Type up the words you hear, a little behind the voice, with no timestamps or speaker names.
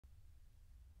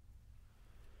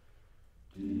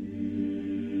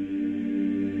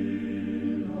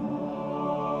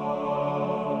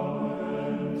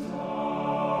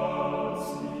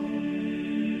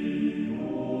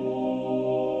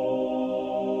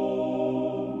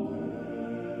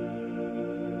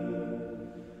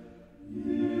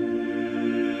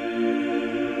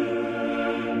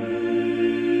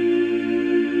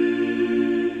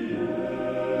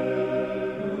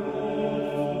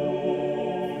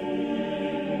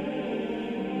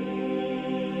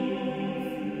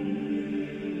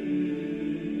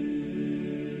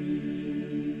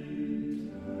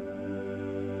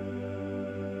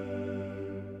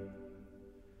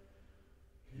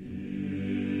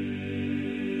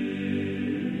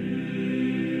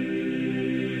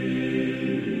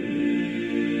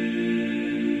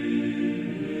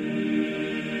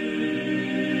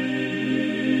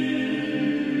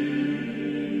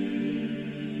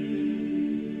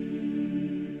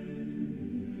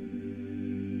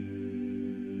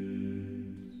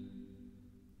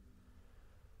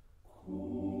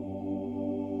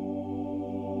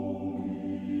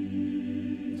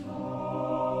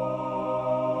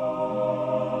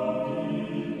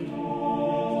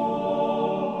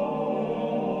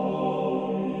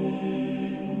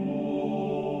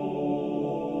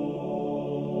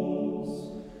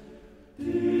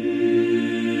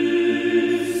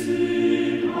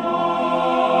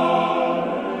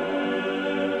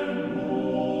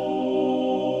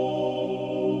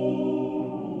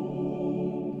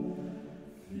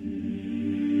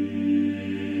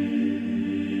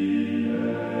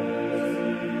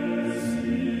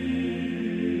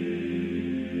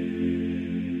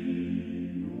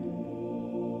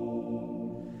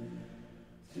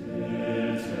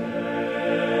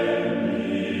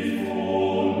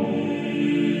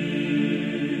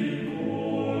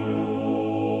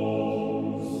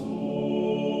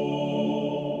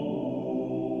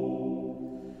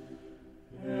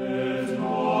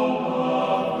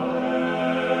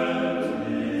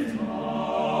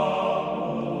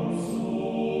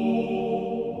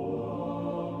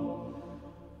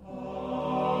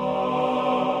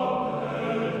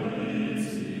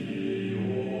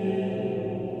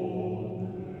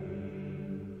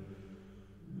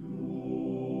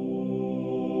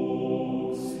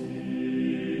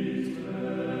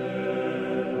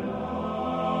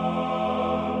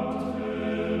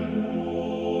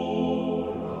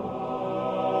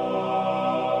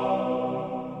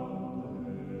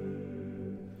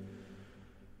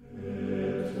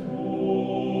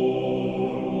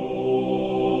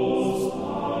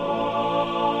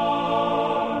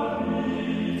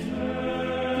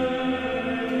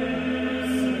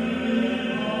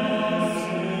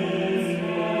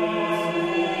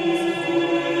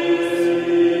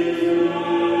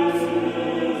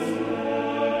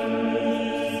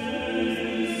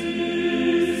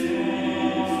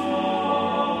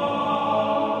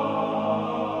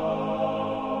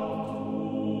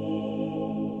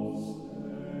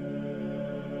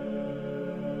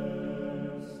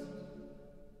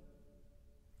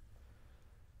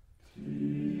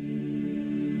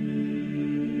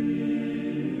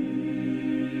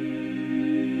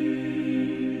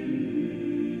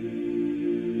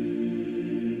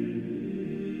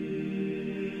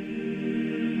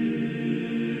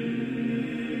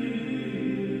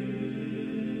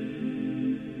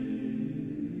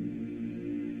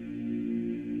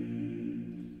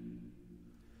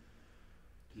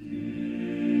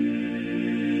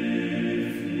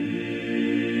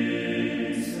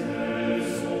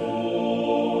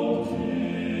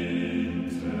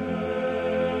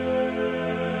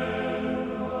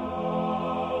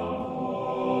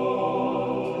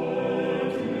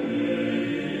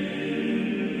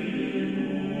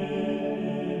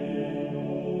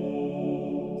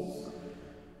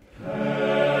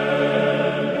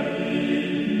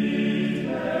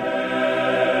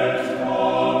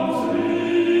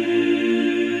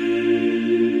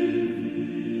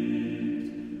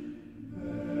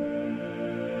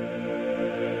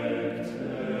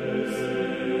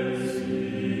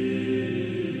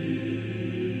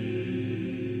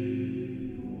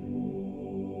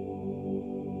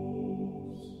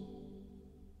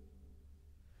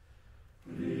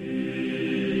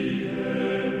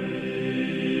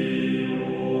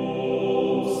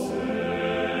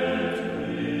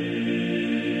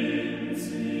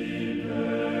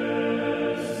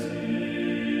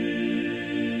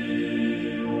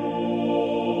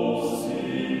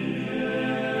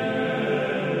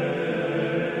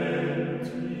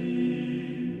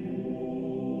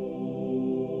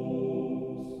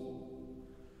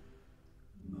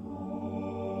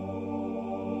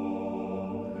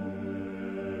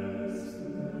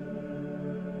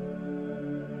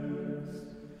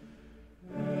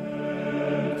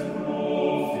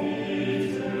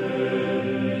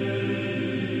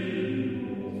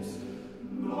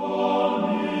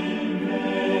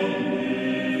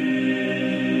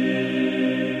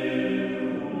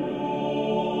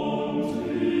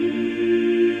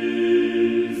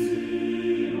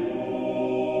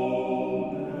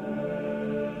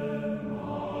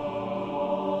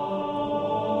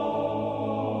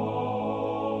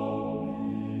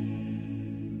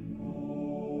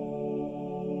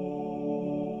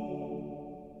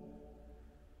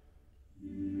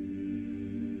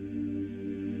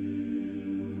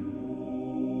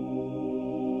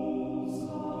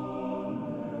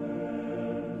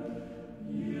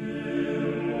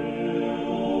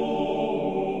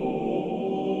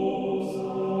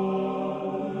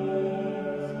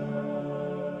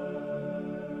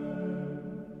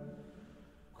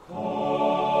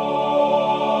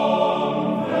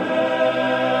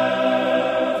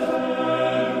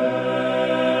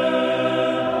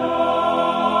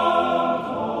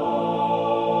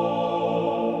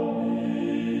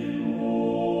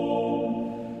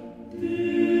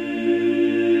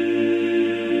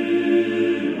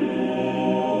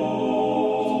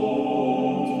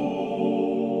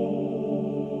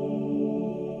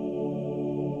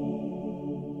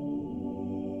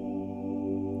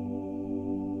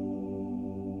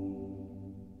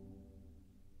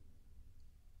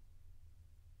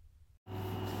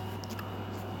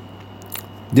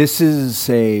This is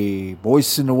a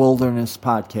Voice in the Wilderness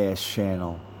podcast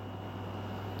channel.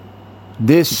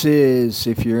 This is,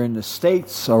 if you're in the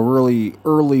States, a really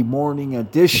early morning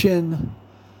edition.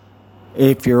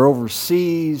 If you're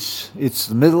overseas, it's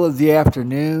the middle of the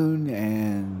afternoon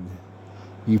and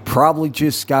you probably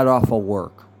just got off of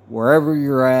work. Wherever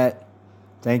you're at,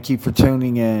 thank you for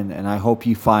tuning in, and I hope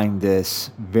you find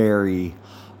this very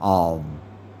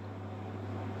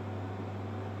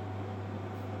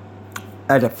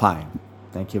edifying.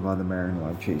 Thank you, Mother Mary and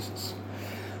Lord Jesus.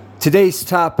 Today's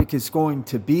topic is going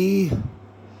to be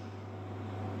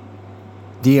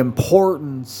the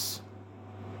importance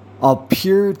of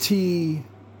purity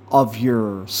of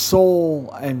your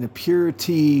soul and the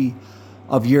purity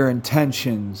of your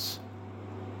intentions.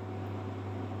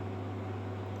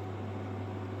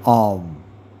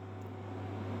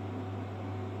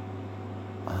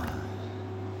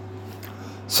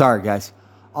 Sorry, guys.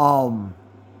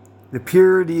 The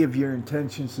purity of your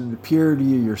intentions and the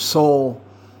purity of your soul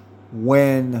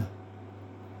when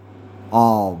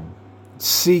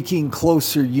seeking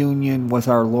closer union with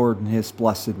our Lord and His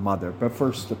Blessed Mother. But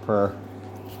first, the prayer.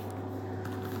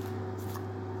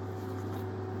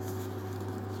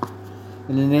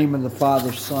 In the name of the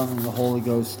Father, Son, and the Holy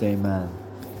Ghost, amen.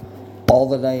 All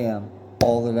that I am,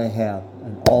 all that I have,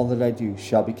 and all that I do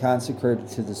shall be consecrated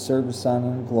to the service,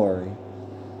 honor, and glory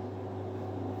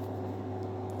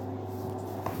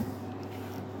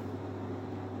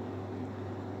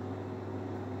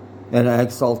and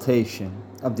exaltation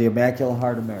of the Immaculate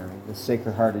Heart of Mary, the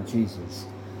Sacred Heart of Jesus,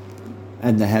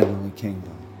 and the Heavenly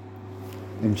Kingdom.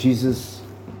 In Jesus'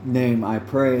 name I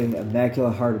pray.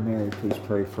 Immaculate Heart of Mary, please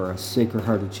pray for us. Sacred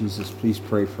Heart of Jesus, please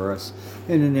pray for us.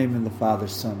 In the name of the Father,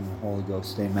 Son, and the Holy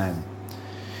Ghost, amen.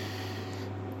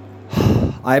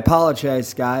 I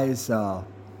apologize, guys.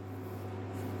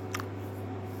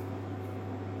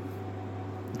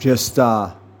 Just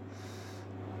try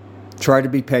to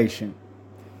be patient.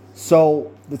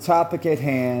 So, the topic at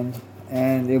hand,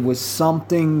 and it was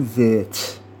something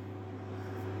that,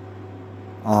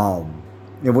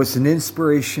 it was an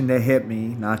inspiration that hit me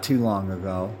not too long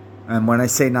ago. And when I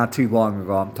say not too long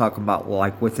ago, I'm talking about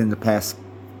like within the past.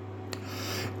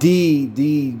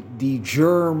 The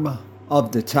germ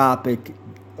of the topic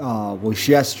was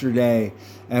yesterday,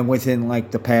 and within like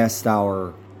the past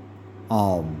hour,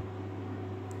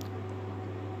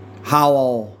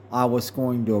 how I was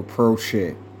going to approach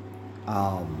it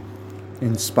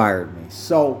inspired me.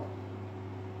 So,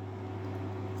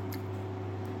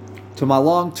 to my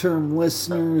long-term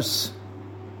listeners,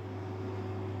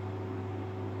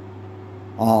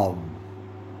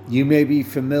 you may be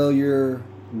familiar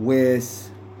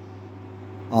with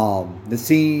the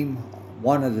theme.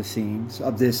 One of the themes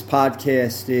of this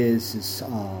podcast is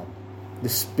the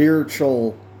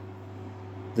spiritual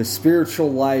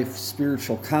life,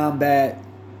 spiritual combat,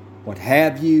 what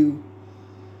have you.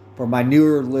 For my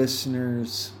newer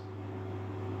listeners,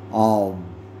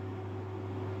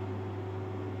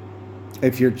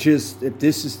 if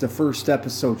this is the first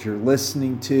episode you're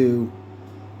listening to,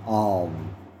 go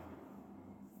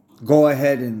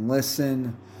ahead and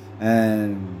listen,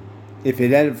 and if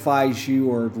it edifies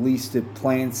you, or at least it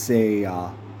plants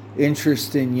a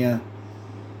interest in you,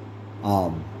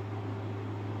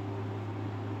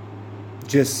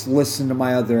 just listen to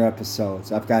my other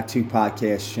episodes. I've got 2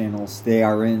 podcast channels. They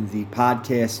are in the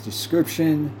podcast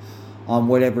description on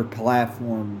whatever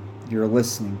platform you're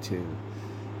listening to.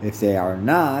 If they are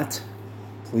not,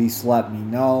 please let me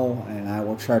know, and I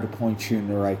will try to point you in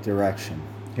the right direction.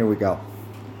 Here we go.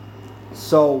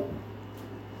 So,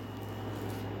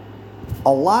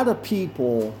 a lot of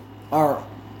people are...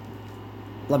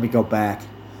 Let me go back.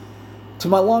 To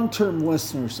my long-term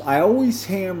listeners, I always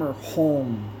hammer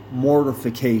home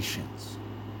mortifications.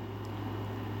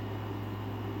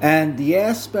 And the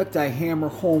aspect I hammer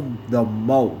home the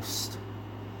most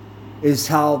is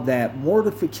how that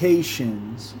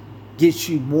mortifications gets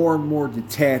you more and more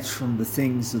detached from the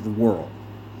things of the world.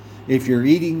 If you're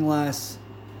eating less,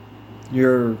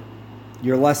 you're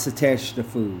less attached to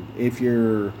food.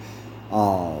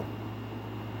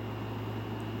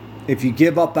 If you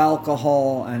give up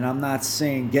alcohol, and I'm not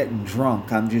saying getting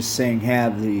drunk, I'm just saying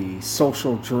have the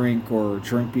social drink or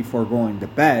drink before going to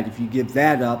bed. If you give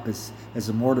that up as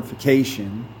a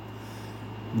mortification,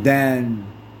 then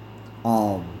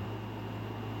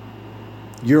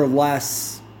you're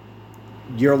less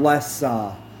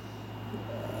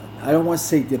I don't want to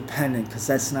say dependent, because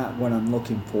that's not what I'm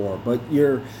looking for, but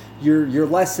you're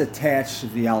less attached to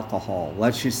the alcohol.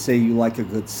 Let's just say you like a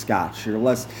good scotch. You're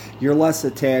less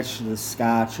attached to the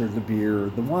scotch or the beer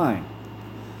or the wine.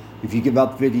 If you give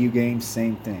up video games,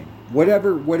 same thing.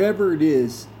 whatever it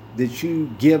is that you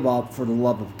give up for the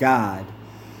love of God,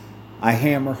 I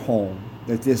hammer home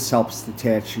that this helps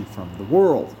detach you from the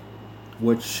world,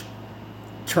 which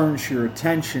turns your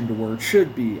attention to where it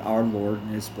should be, our Lord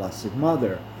and His Blessed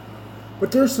Mother.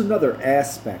 But there's another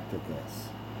aspect of this,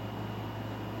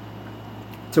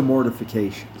 to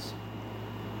mortifications.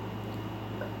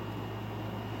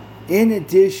 In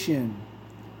addition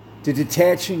to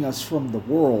detaching us from the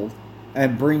world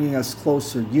and bringing us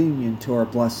closer union to our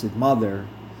Blessed Mother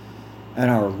and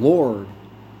our Lord,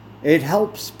 it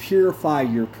helps purify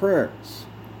your prayers.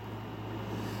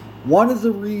 One of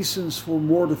the reasons for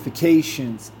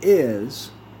mortifications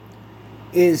is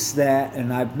that,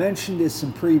 and I've mentioned this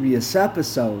in previous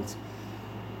episodes,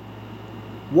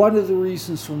 one of the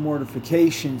reasons for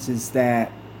mortifications is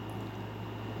that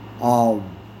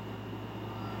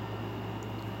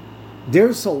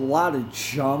there's a lot of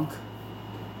junk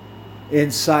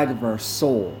inside of our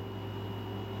soul.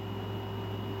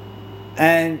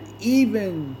 And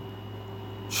even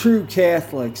true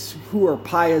Catholics who are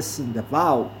pious and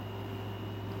devout,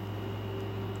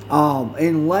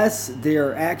 unless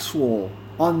they're actual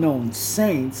unknown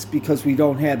saints, because we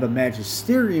don't have a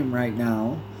magisterium right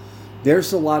now,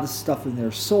 there's a lot of stuff in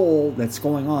their soul that's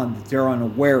going on that they're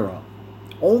unaware of.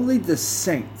 Only the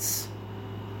saints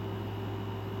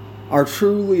are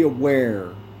truly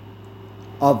aware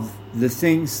of the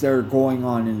things that are going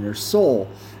on in their soul.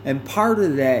 And part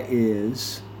of that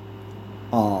is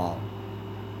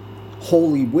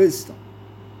holy wisdom.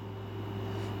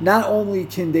 Not only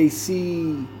can they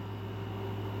see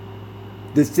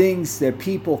the things that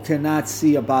people cannot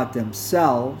see about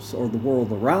themselves or the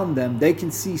world around them, they can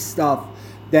see stuff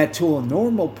that to a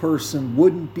normal person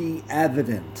wouldn't be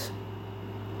evident.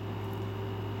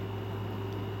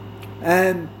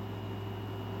 And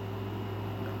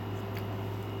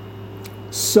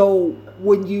so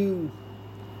when you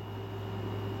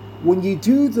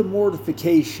do the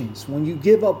mortifications, when you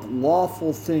give up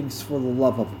lawful things for the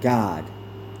love of God,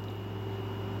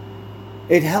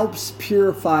 it helps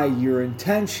purify your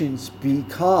intentions,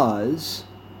 because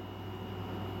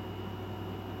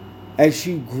as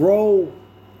you grow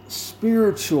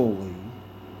spiritually,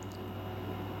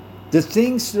 the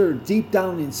things that are deep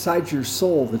down inside your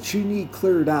soul that you need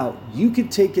cleared out, you can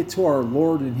take it to our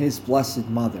Lord and His Blessed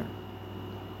Mother.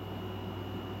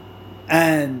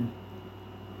 And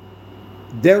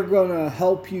they're going to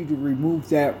help you to remove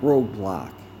that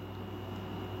roadblock.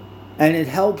 And it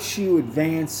helps you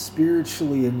advance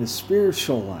spiritually in the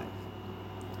spiritual life.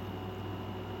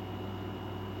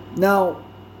 Now,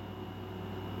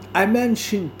 I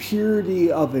mentioned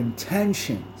purity of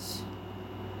intentions.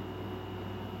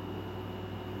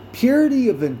 Purity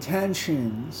of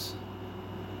intentions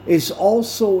is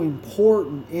also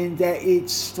important in that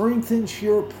it strengthens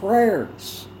your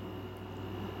prayers.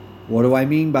 What do I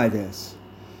mean by this?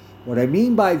 What I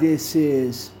mean by this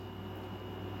is,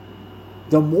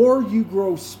 the more you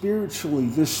grow spiritually,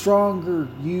 the stronger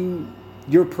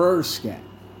your prayers get.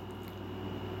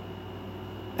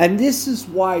 And this is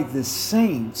why the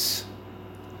saints,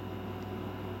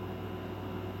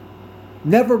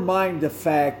 never mind the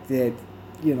fact that,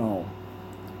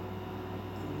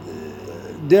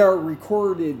 there are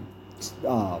recorded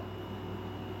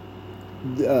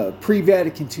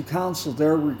pre-Vatican II Council,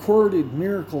 there are recorded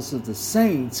miracles of the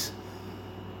saints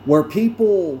where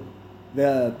people,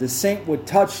 the saint would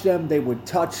touch them, they would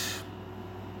touch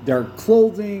their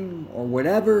clothing or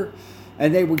whatever,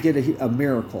 and they would get a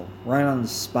miracle right on the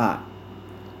spot.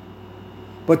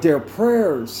 But their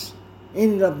prayers,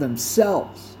 in and of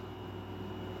themselves,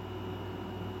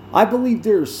 I believe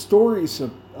there are stories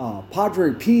of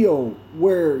Padre Pio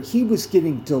where he was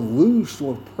getting deluged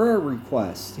with prayer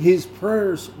requests. His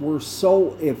prayers were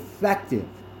so effective.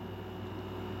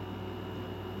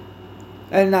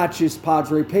 And not just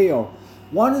Padre Pio.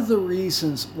 One of the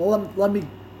reasons, well, let me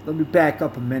back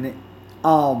up a minute.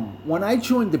 When I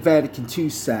joined the Vatican II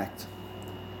sect,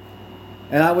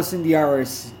 and I was in the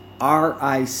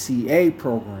RICA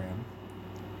program,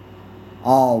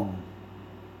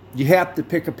 you have to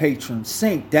pick a patron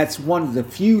saint. That's one of the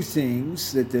few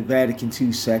things that the Vatican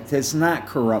II sect has not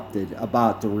corrupted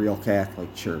about the real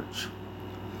Catholic Church.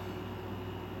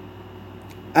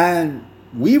 And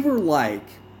we were like,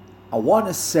 I want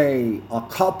to say a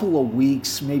couple of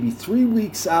weeks, maybe 3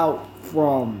 weeks out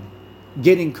from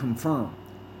getting confirmed.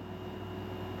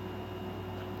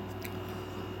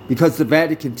 Because the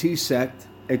Vatican II sect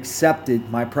accepted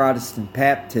my Protestant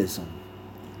baptism,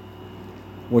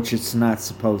 which it's not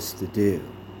supposed to do.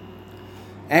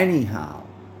 Anyhow,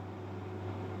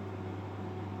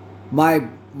 my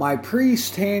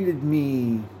priest handed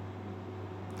me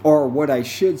or what I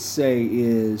should say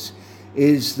is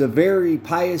the very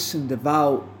pious and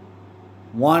devout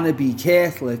wannabe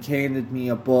Catholic handed me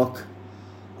a book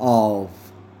of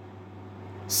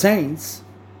saints,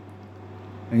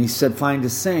 and he said, find a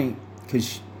saint,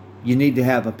 because you need to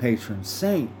have a patron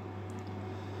saint.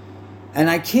 And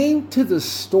I came to the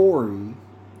story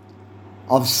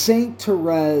of Saint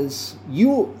Therese.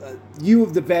 You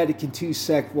of the Vatican II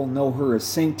sect will know her as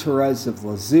Saint Therese of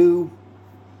Lisieux.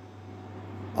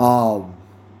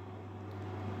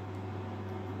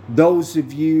 Those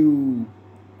of you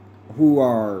who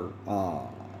are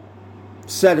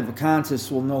Sedevacantist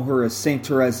will know her as Saint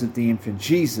Therese of the Infant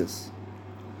Jesus.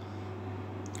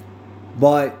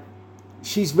 But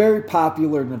she's very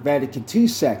popular in the Vatican II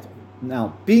sect.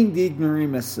 Now, being the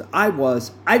ignoramus that I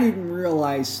was, I didn't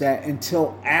realize that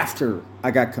until after I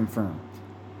got confirmed.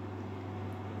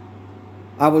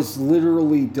 I was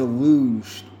literally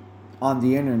deluged on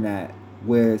the internet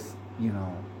with,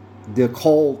 the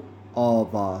cult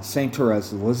of Saint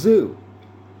Therese of Lisieux.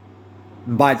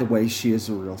 And by the way, she is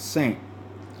a real saint.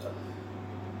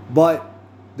 But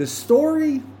the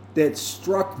story that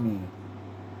struck me,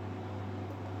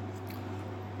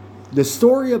 the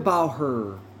story about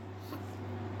her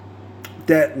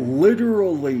that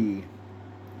literally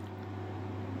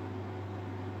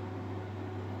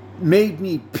made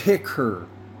me pick her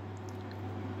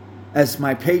as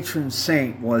my patron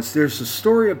saint was, there's a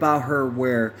story about her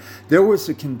where there was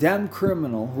a condemned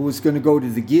criminal who was going to go to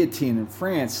the guillotine in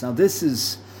France. Now this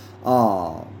is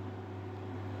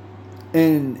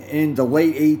in the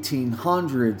late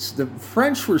 1800s. The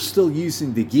French were still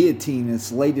using the guillotine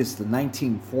as late as the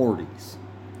 1940s.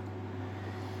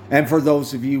 And for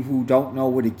those of you who don't know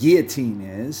what a guillotine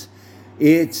is,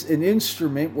 it's an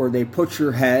instrument where they put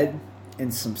your head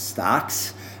in some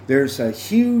stocks. There's a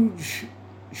huge,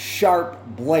 sharp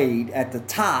blade at the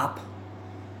top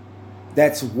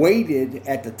that's weighted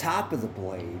at the top of the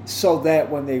blade so that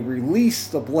when they release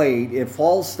the blade, it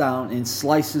falls down and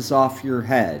slices off your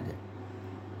head.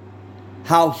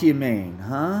 How humane,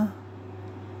 huh?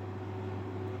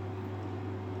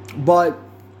 But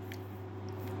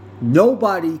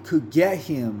nobody could get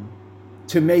him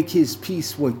to make his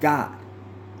peace with God.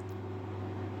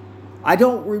 I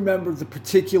don't remember the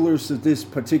particulars of this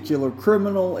particular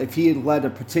criminal, if he had led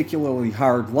a particularly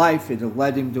hard life, it had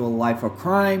led him to a life of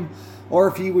crime, or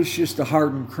if he was just a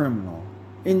hardened criminal.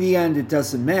 In the end, it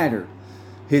doesn't matter.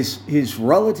 His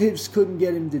relatives couldn't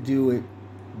get him to do it.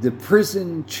 The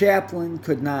prison chaplain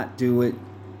could not do it,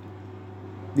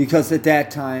 because at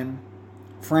that time,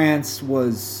 France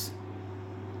was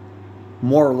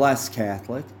more or less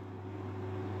Catholic.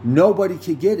 Nobody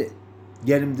could get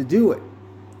him to do it.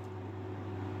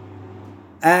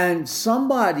 And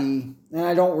somebody, and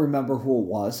I don't remember who it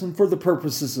was, and for the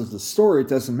purposes of the story, it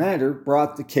doesn't matter,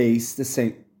 brought the case to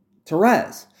Saint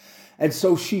Therese. And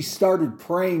so she started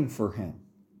praying for him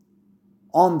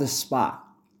on the spot.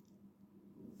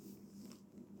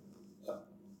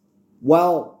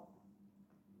 Well,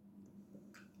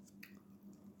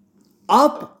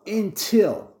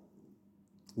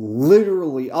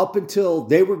 literally up until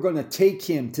they were going to take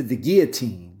him to the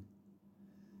guillotine,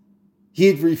 he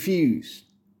had refused.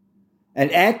 And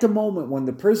at the moment when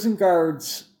the prison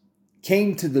guards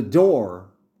came to the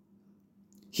door,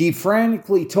 he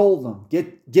frantically told them,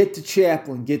 get the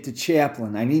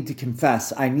chaplain, I need to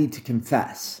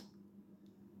confess.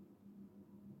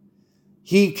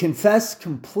 He confessed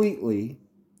completely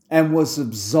and was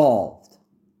absolved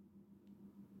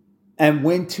and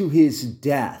went to his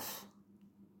death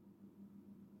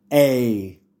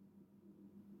a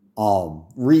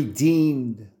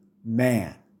redeemed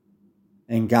man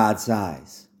in God's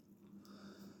eyes.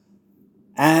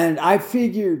 And I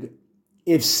figured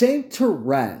if Saint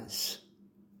Therese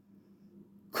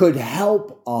could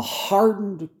help a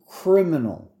hardened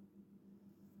criminal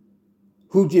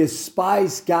who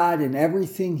despised God and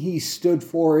everything he stood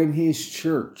for in his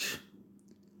church,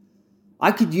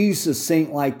 I could use a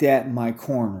saint like that in my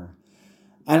corner.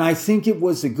 And I think it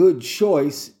was a good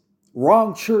choice.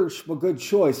 Wrong church, but good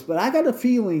choice. But I got a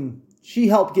feeling she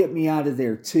helped get me out of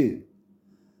there too.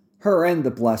 Her and the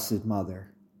Blessed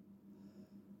Mother.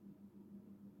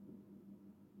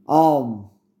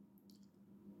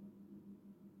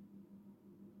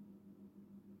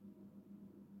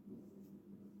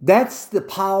 That's the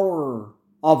power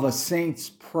of a saint's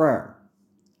prayer.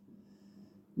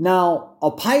 Now,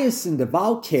 a pious and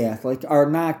devout Catholic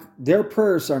their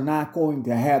prayers are not going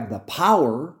to have the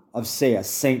power of, say, a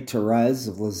Saint Therese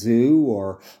of Lisieux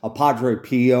or a Padre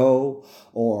Pio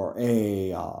or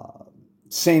a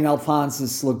Saint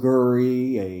Alphonsus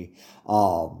Liguori,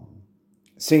 a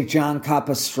St. John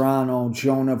Capistrano,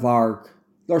 Joan of Arc,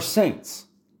 they're saints.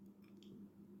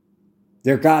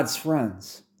 They're God's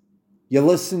friends. You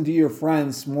listen to your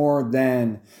friends more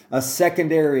than a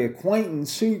secondary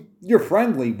acquaintance who you're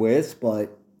friendly with,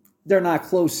 but they're not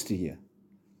close to you.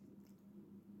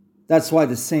 That's why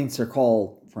the saints are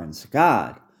called friends of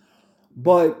God.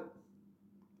 But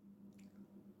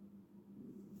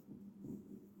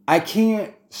I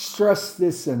can't stress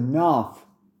this enough.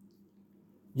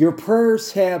 Your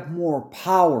prayers have more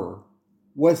power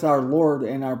with our Lord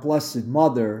and our Blessed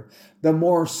Mother the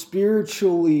more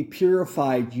spiritually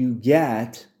purified you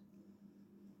get,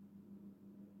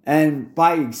 and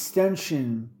by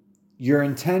extension, your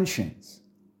intentions.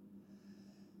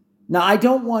 Now, I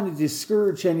don't want to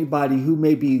discourage anybody who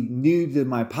may be new to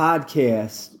my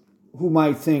podcast who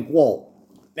might think, well,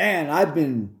 man, I've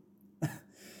been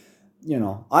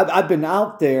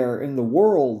out there in the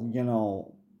world,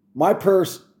 my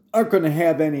prayers aren't going to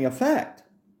have any effect.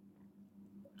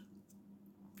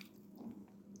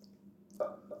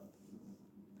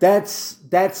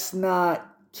 That's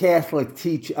not Catholic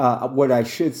teach. What I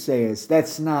should say is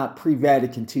that's not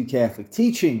pre-Vatican II Catholic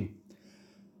teaching.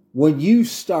 When you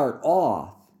start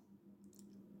off,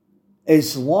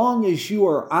 as long as you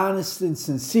are honest and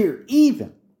sincere,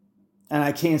 even, and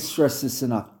I can't stress this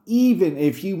enough, even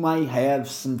if you might have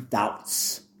some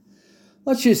doubts.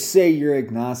 Let's just say you're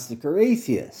agnostic or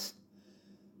atheist,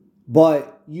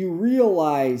 but you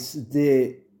realize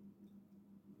that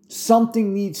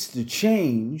something needs to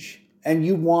change and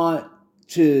you want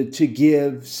to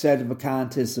give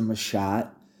Sedevacantism a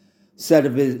shot,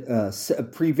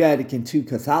 pre-Vatican II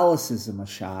Catholicism a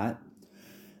shot,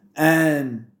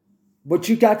 but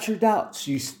you got your doubts.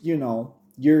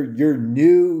 You're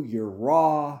new, you're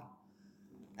raw,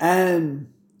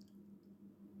 and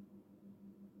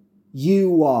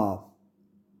you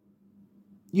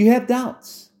have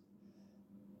doubts.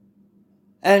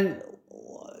 And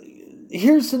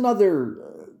here's another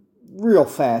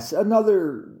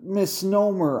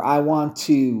misnomer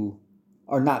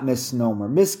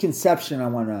misconception I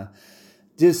want to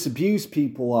disabuse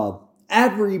people of.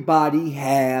 Everybody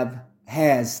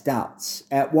has doubts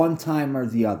at one time or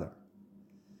the other.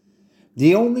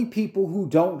 The only people who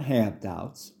don't have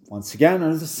doubts, once again,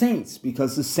 are the saints,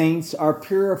 because the saints are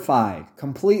purified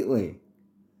completely.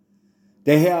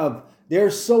 They're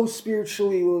so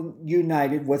spiritually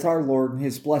united with our Lord and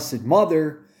His Blessed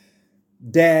Mother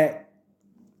that,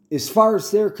 as far as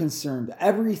they're concerned,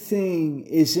 everything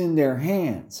is in their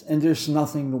hands and there's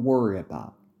nothing to worry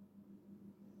about.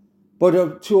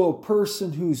 But to a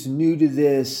person who's new to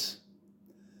this,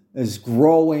 is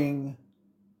growing,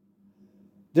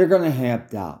 they're going to have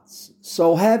doubts.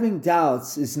 So having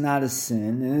doubts is not a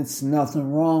sin, and it's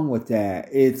nothing wrong with that.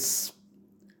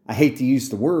 I hate to use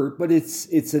the word, but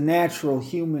it's a natural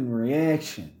human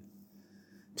reaction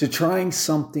to trying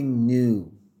something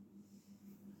new.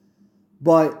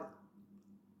 But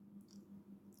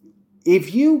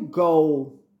if you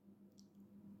go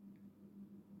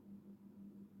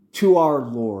to our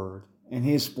Lord and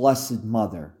His Blessed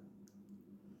Mother,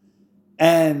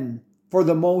 and for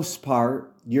the most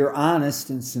part, you're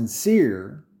honest and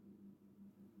sincere,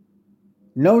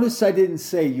 notice I didn't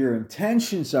say your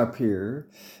intentions are pure,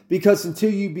 because until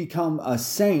you become a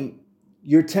saint,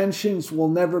 your intentions will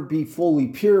never be fully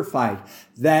purified.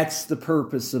 That's the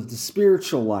purpose of the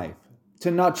spiritual life, to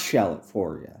nutshell it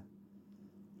for you.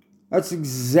 That's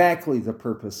exactly the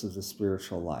purpose of the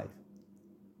spiritual life,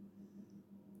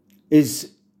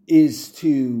 is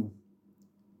to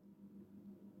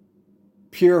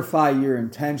purify your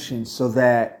intentions so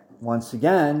that, once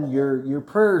again, your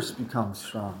prayers become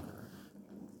stronger.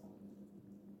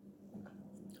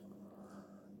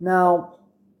 Now,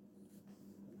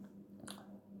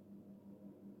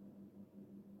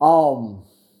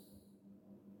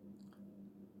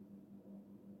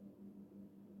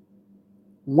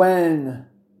 when,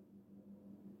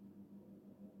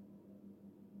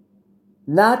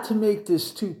 not to make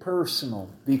this too personal,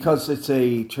 because it's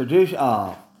a tradition,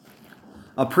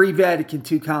 a pre-Vatican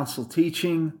II Council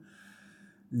teaching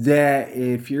that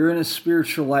if you're in a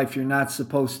spiritual life, you're not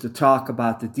supposed to talk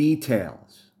about the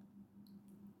details.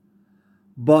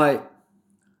 But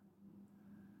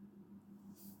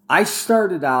I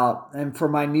started out, and for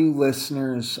my new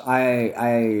listeners,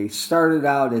 I started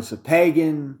out as a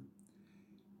pagan,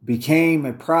 became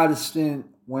a Protestant,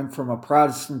 went from a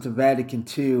Protestant to Vatican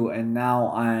II, and now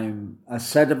I'm a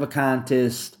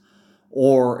Sedevacantist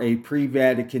or a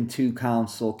pre-Vatican II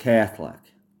Council Catholic.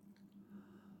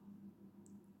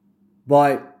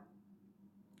 But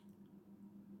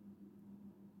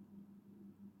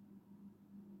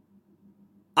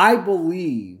I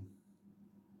believe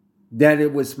that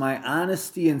it was my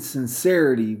honesty and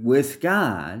sincerity with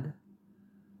God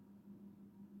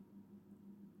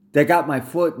that got my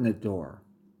foot in the door.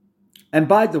 And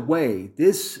by the way,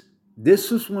 this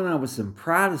was when I was in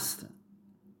Protestant,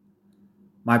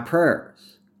 my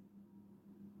prayers.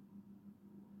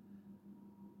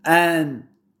 And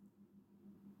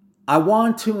I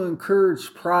want to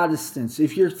encourage Protestants,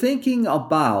 if you're thinking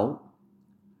about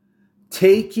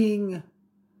taking,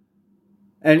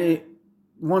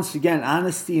 once again,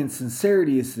 honesty and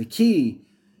sincerity is the key.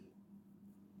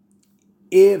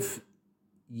 If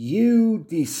you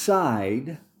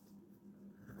decide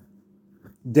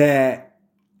that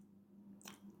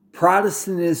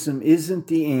Protestantism isn't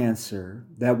the answer,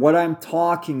 that what I'm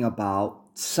talking about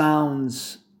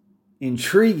sounds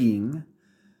intriguing,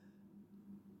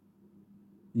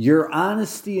 your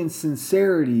honesty and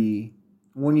sincerity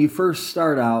when you first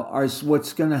start out is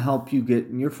what's going to help you get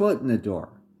your foot in the door.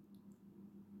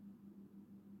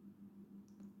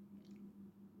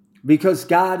 Because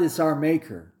God is our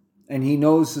maker, and He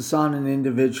knows us on an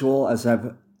individual, as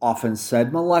I've often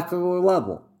said, molecular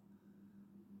level.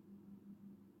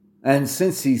 And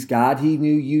since He's God, He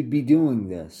knew you'd be doing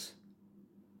this.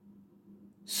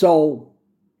 So,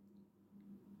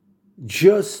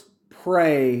 just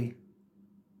pray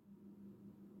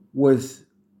with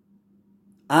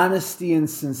honesty and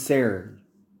sincerity.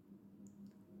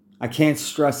 I can't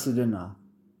stress it enough.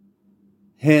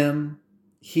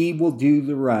 He will do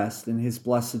the rest, and His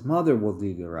Blessed Mother will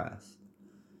do the rest.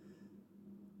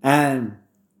 And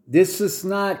this does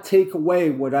not take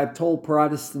away what I've told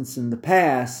Protestants in the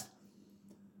past.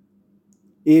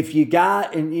 If you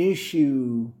got an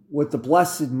issue with the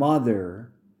Blessed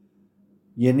Mother,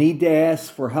 you need to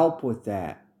ask for help with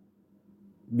that.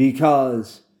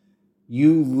 Because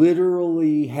you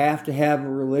literally have to have a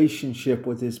relationship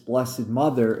with His Blessed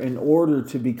Mother in order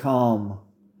to become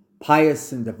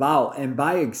pious and devout, and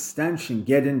by extension,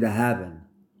 get into heaven.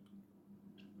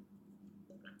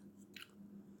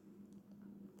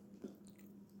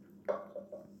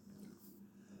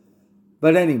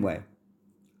 But anyway,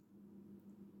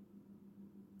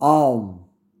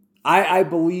 I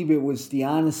believe it was the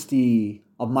honesty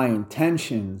of my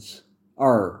intentions,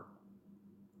 I'll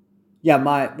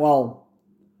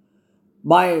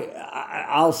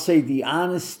say the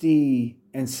honesty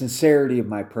and sincerity of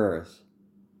my prayers.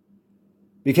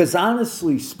 Because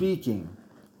honestly speaking,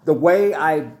 the way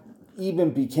I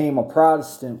even became a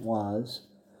Protestant was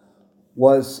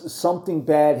something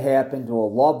bad happened to a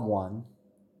loved one,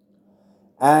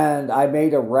 and I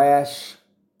made a rash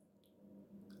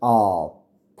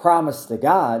promise to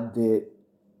God that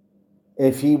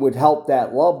if He would help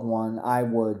that loved one, I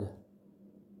would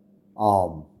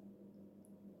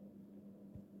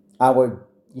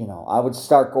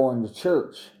start going to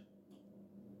church.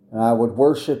 And I would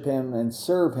worship Him and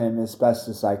serve Him as best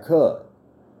as I could.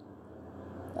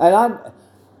 And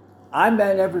I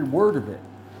meant every word of it.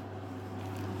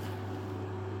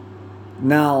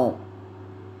 Now,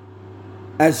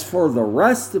 as for the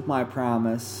rest of my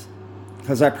promise,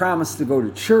 because I promised to go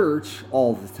to church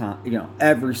all the time,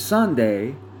 every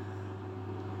Sunday,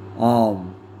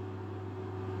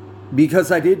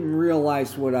 because I didn't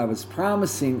realize what I was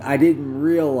promising, I didn't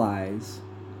realize,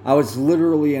 I was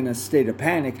literally in a state of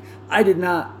panic. I did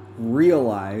not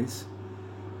realize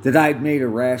that I'd made a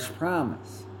rash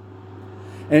promise.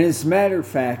 And as a matter of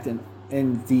fact,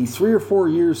 in the 3 or 4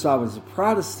 years I was a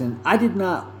Protestant, I did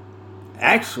not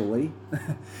actually,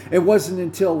 it wasn't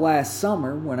until last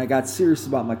summer when I got serious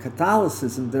about my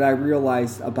Catholicism that I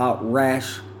realized about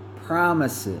rash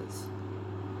promises.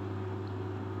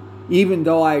 Even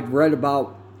though I'd read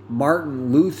about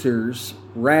Martin Luther's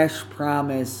rash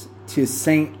promise to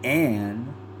St.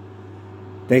 Anne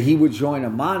that he would join a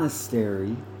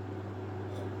monastery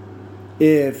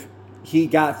if he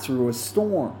got through a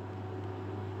storm.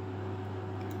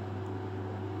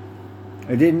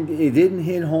 It didn't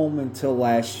hit home until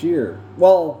last year.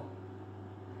 Well,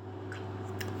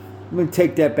 I'm going to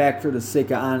take that back for the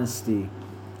sake of honesty.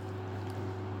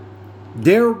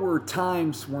 There were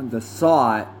times when the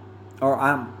thought,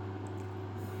 let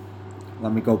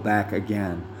me go back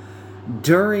again.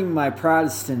 During my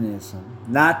Protestantism,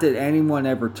 not that anyone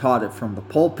ever taught it from the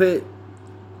pulpit,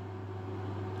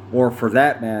 or for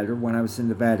that matter, when I was in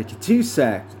the Vatican II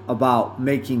sect, about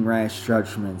making rash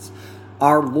judgments,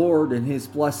 our Lord and His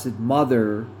Blessed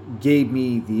Mother gave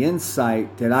me the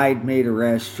insight that I had made a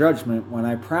rash judgment when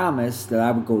I promised that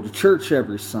I would go to church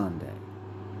every Sunday.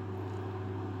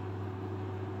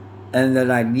 And that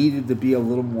I needed to be a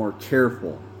little more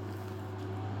careful.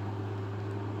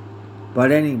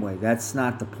 But anyway, that's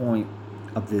not the point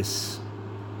of this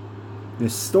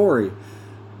story.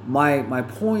 my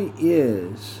point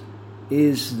is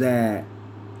that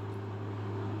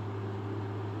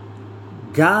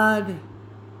God,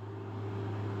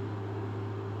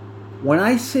 when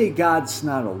I say God's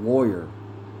not a lawyer,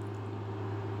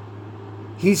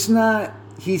 He's not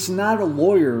a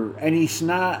lawyer, and He's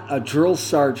not a drill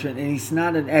sergeant, and He's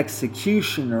not an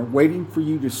executioner waiting for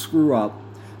you to screw up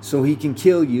so He can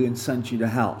kill you and send you to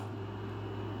hell.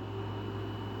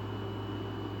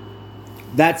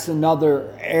 That's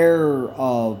another heresy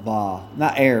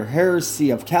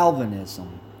of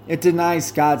Calvinism. It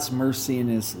denies God's mercy and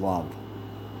His love.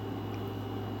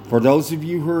 For those of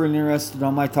you who are interested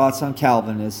on my thoughts on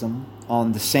Calvinism,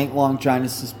 on the St.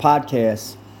 Longinus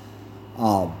podcast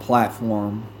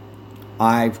platform,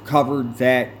 I've covered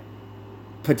that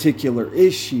particular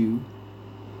issue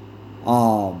 2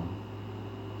 or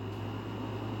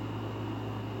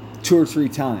 3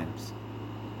 times.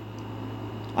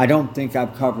 I don't think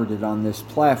I've covered it on this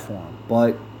platform,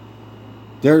 but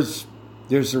there's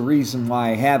a reason why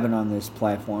I haven't on this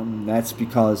platform, and that's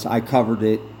because I covered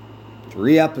it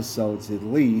 3 episodes at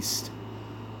least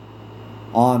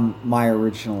on my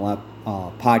original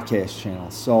podcast channel.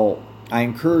 So I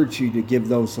encourage you to give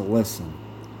those a listen.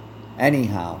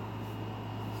 Anyhow,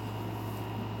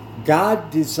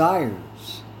 God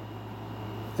desires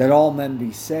that all men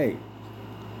be saved.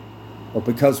 But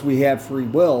because we have free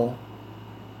will,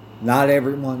 not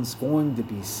everyone's going to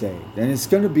be saved. And it's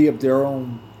going to be of their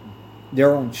own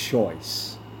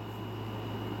choice.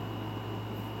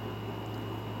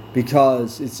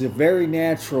 Because it's a very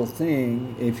natural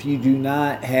thing, if you do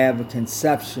not have a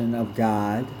conception of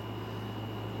God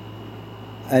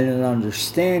and an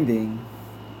understanding,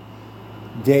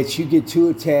 that you get too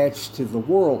attached to the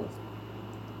world.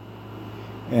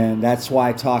 And that's why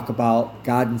I talk about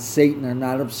God and Satan are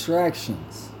not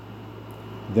abstractions.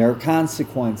 There are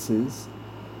consequences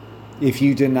if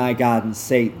you deny God and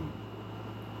Satan.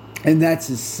 And that's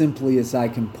as simply as I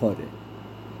can put it.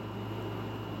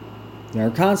 There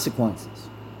are consequences.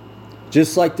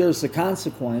 Just like there's a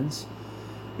consequence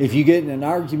if you get in an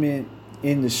argument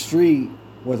in the street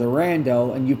with a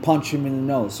rando and you punch him in the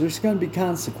nose. There's going to be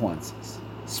consequences.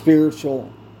 Spiritual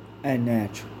and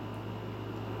natural.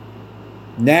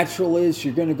 Natural is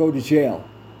you're going to go to jail.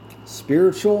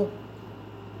 Spiritual,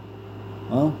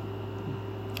 well,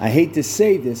 I hate to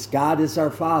say this, God is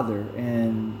our Father,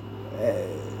 and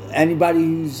anybody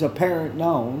who's a parent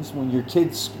knows when your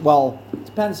kids, well, it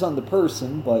depends on the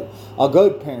person, but a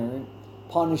good parent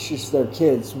punishes their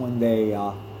kids when they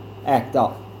act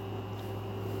up.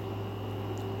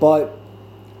 But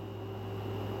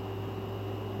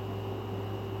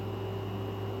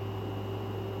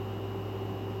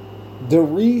the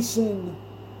reason,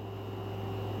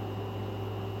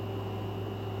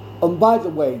 and by the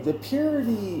way, the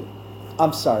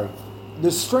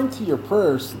strength of your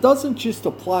prayers doesn't just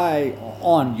apply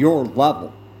on your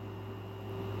level.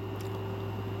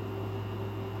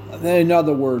 In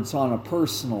other words, on a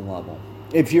personal level.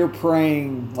 If you're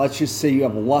praying, let's just say you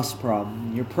have a lust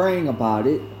problem, you're praying about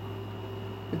it,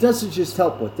 it doesn't just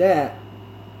help with that.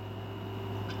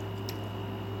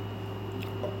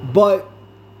 But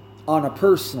on a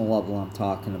personal level, I'm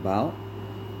talking about,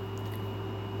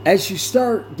 as you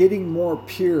start getting more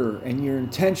pure and your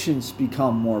intentions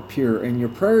become more pure and your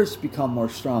prayers become more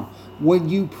strong, when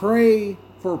you pray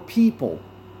for people,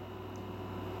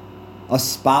 a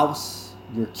spouse,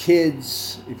 your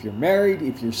kids, if you're married,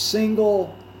 if you're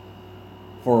single,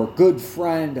 for a good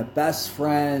friend, a best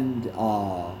friend,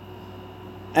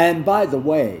 and by the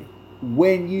way,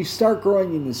 when you start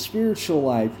growing in the spiritual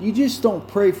life, you just don't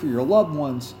pray for your loved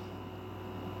ones,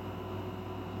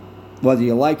 whether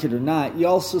you like it or not. You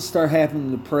also start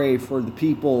having to pray for the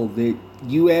people that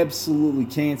you absolutely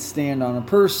can't stand on a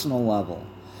personal level.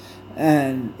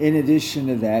 And in addition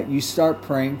to that, you start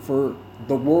praying for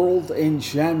the world in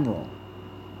general.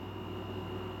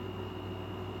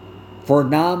 For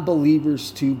non-believers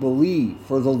to believe.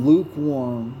 For the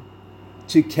lukewarm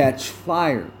to catch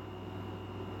fire.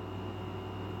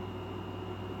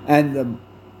 And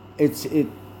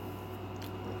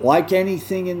like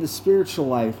anything in the spiritual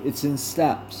life, it's in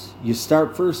steps. You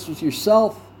start first with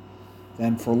yourself,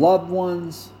 then for loved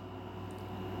ones,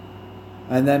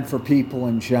 and then for people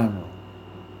in general.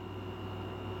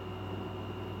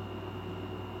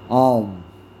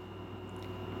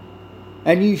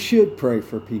 And you should pray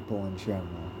for people in general.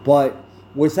 But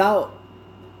without...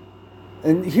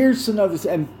 And here's another...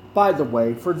 And by the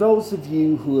way, for those of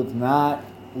you who have not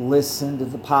listened to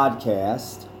the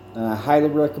podcast, and I highly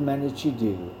recommend that you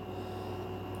do,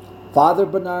 Father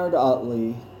Bernard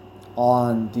Utley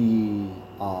on the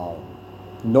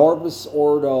Novus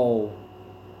Ordo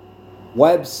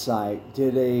website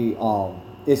did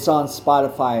it's on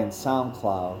Spotify and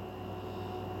SoundCloud.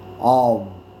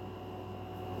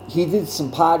 He did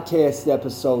some podcast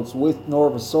episodes with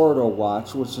Norvis Ordo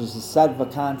Watch, which is a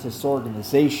Sedevacantist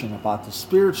organization about the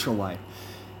spiritual life.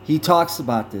 He talks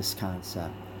about this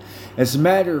concept. As a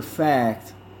matter of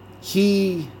fact,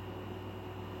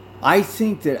 I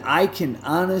think that I can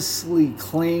honestly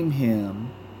claim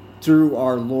him through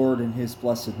our Lord and His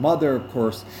Blessed Mother, of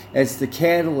course, as the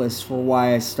catalyst for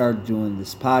why I started doing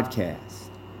this podcast.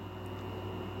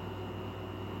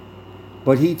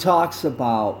 But he talks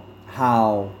about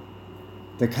how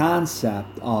the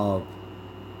concept of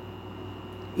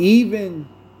even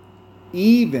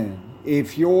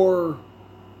if you're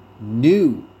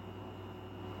new,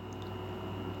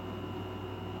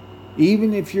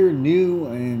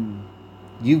 and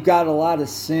you've got a lot of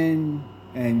sin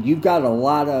and you've got a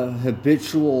lot of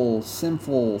habitual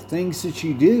sinful things that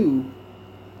you do,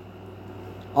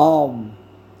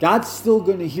 God's still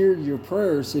going to hear your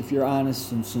prayers if you're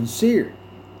honest and sincere.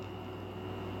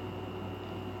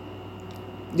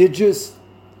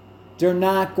 They're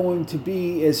not going to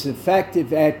be as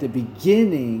effective at the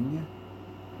beginning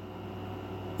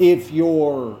if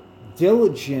you're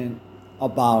diligent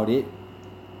about it.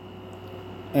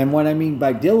 And what I mean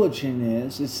by diligent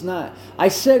is, it's not, I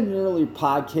said in an earlier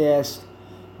podcast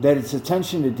that it's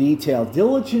attention to detail.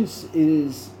 Diligence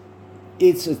it's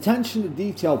attention to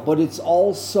detail, but it's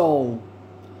also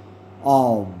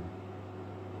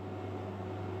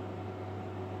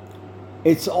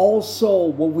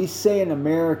what we say in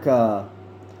America,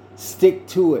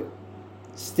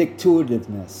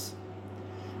 stick-to-itiveness.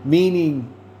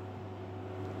 Meaning,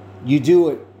 you do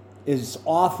it as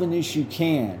often as you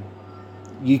can.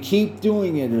 You keep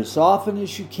doing it as often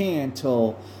as you can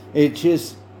till it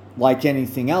just, like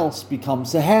anything else,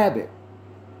 becomes a habit.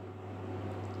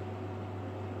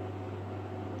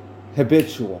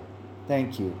 Habitual.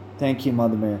 Thank you,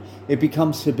 Mother Mary. It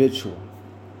becomes habitual.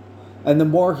 And the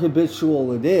more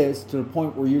habitual it is, to the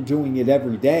point where you're doing it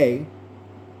every day,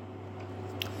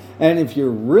 and if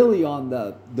you're really on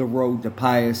the road to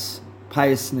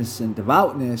piousness and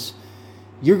devoutness,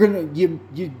 you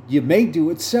may do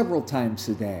it several times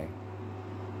a day.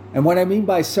 And what I mean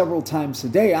by several times a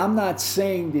day, I'm not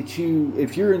saying that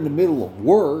if you're in the middle of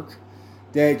work,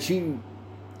 that you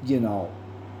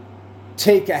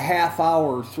take a half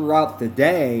hour throughout the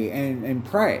day and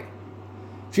pray.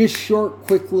 Just short,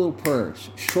 quick little prayers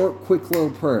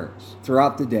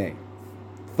throughout the day.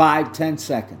 5-10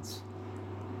 seconds.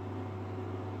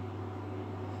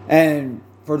 And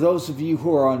for those of you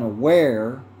who are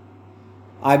unaware,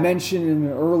 I mentioned in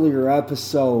an earlier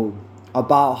episode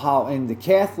about how in the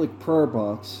Catholic prayer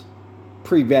books,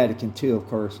 pre-Vatican II of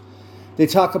course, they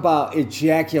talk about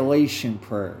ejaculation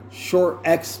prayers, short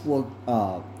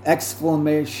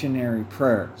exclamationary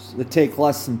prayers that take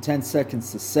less than 10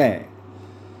 seconds to say.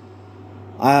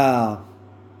 For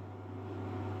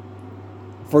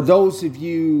those of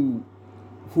you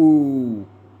who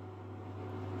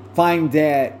find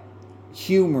that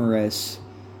humorous,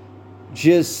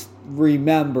 just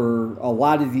remember a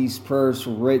lot of these prayers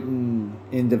were written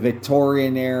in the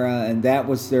Victorian era, and that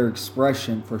was their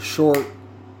expression for short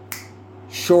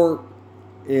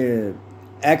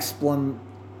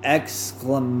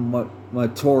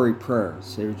exclamatory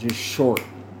prayers. They were just short.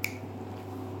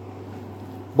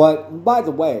 But by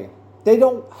the way, they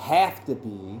don't have to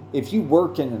be. If you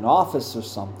work in an office or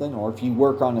something, or if you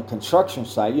work on a construction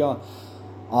site,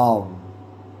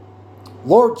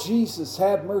 Lord Jesus,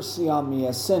 have mercy on me,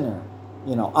 a sinner,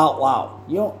 out loud.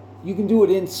 You can do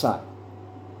it inside.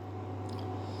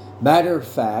 Matter of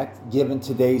fact, given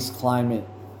today's climate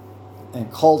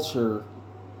and culture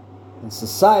and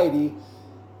society,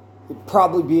 it'd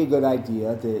probably be a good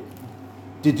idea to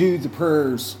do the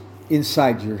prayers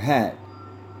inside your head.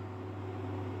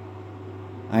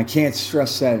 I can't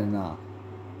stress that enough.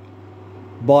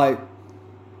 But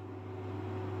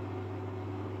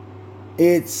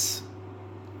it's...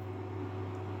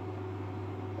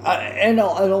 And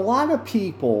a lot of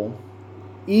people,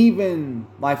 even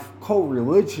my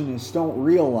co-religionists, don't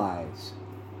realize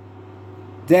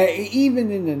that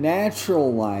even in the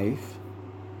natural life,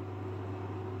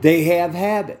 they have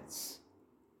habits.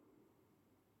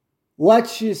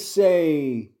 Let's just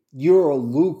say you're a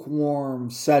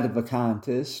lukewarm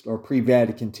Sedevacantist or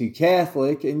pre-Vatican II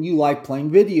Catholic and you like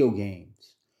playing video games.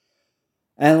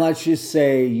 And let's just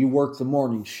say you work the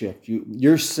morning shift.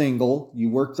 You're single, you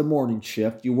work the morning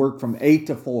shift, you work from 8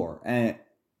 to 4. And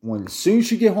as soon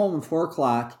as you get home at 4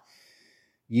 o'clock,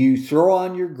 you throw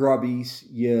on your grubbies,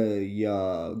 you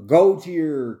go to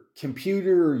your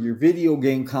computer or your video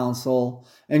game console,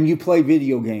 and you play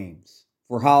video games.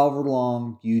 for however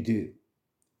long you do.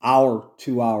 Hour,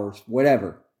 2 hours,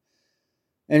 whatever.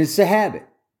 And it's a habit.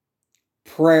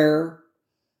 Prayer,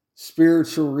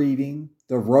 spiritual reading,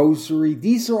 the rosary,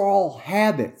 these are all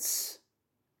habits.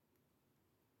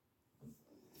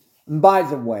 And by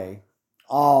the way,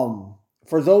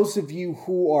 for those of you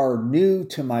who are new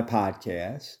to my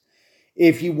podcast,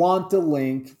 if you want the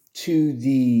link to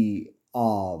the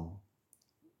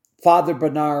Father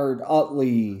Bernard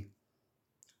Utley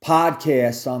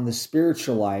podcast on the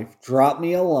spiritual life, drop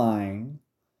me a line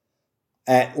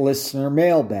at listener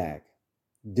mailbag.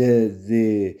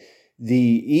 The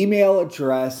email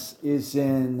address is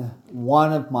in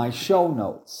one of my show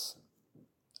notes.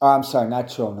 I'm sorry,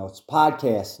 not show notes,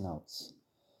 podcast notes.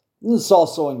 It's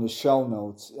also in the show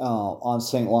notes on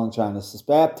St. Longinus'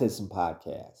 Baptism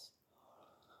podcast.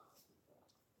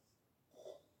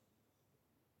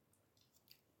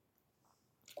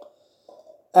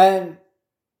 And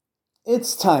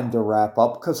it's time to wrap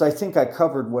up because I think I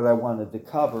covered what I wanted to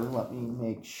cover. Let me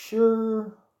make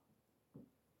sure.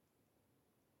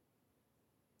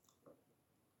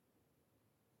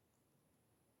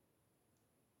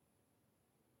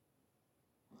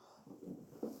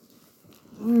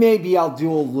 Maybe I'll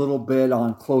do a little bit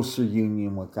on closer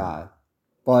union with God,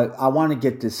 but I want to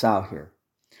get this out here.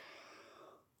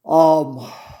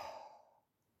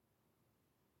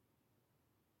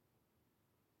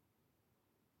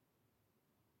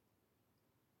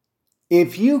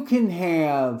 If you can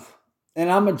have, and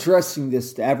I'm addressing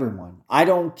this to everyone, I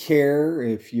don't care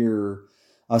if you're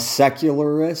a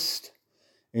secularist,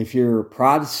 if you're a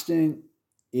Protestant,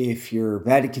 if you're a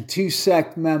Vatican II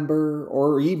sect member,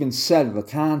 or even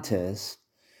Sedevacantist,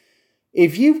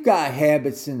 if you've got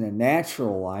habits in the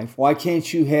natural life, why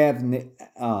can't you have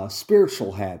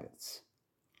spiritual habits?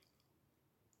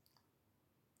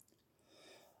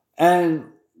 And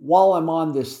while I'm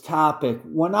on this topic,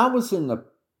 when I was in the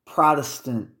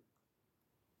Protestant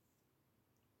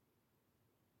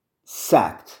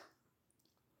sect,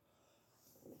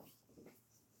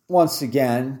 once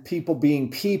again, people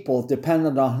being people,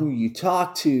 depending on who you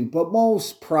talk to, but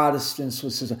most Protestants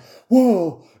would say,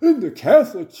 whoa, in the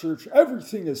Catholic Church,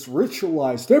 everything is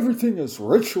ritualized. Everything is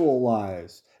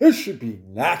ritualized. It should be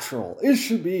natural. It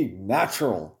should be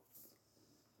natural.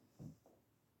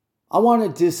 I want to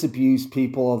disabuse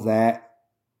people of that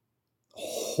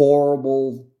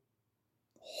horrible,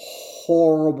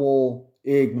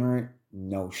 ignorant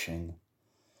notion.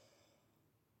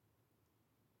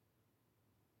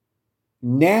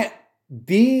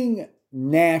 Being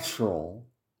natural,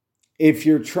 if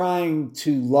you're trying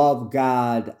to love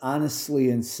God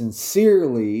honestly and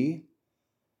sincerely,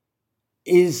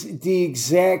 is the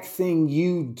exact thing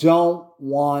you don't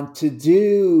want to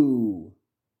do.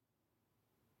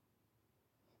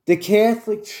 The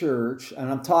Catholic Church,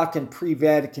 and I'm talking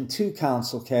pre-Vatican II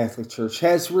Council Catholic Church,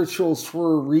 has rituals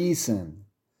for a reason.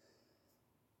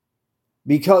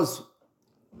 Because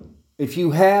if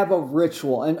you have a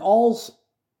ritual, and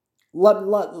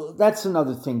that's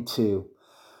another thing too.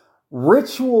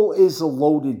 Ritual is a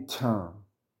loaded term.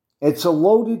 It's a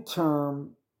loaded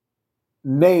term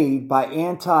made by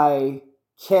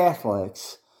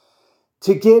anti-Catholics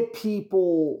to get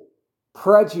people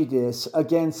prejudice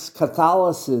against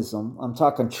Catholicism. I'm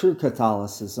talking true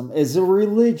Catholicism as a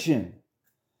religion.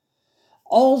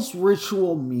 All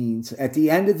ritual means at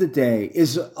the end of the day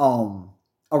is a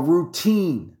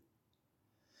routine.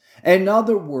 In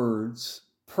other words,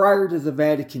 prior to the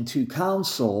Vatican II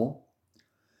Council,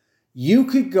 you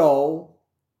could go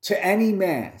to any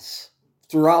mass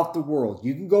throughout the world.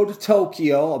 You can go to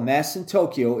Tokyo, a mass in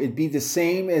Tokyo. It'd be the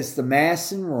same as the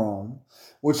mass in Rome,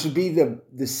 which would be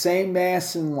the same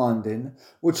mass in London,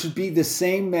 which would be the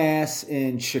same mass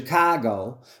in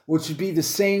Chicago, which would be the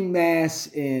same mass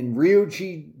in Rio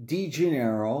de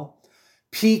Janeiro,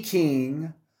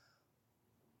 Peking,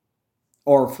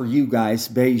 or for you guys,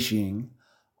 Beijing,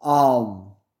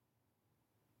 or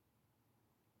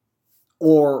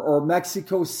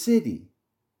Mexico City.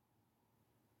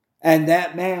 And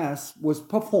that mass was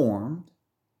performed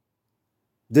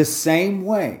the same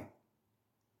way.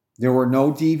 There were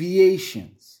no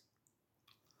deviations.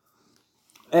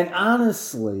 And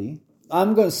honestly,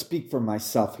 I'm going to speak for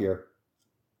myself here.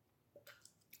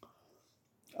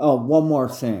 Oh, one more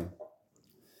thing.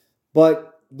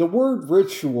 But the word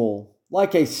ritual,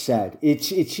 like I said,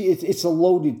 it's a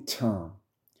loaded term.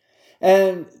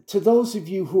 And to those of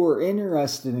you who are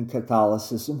interested in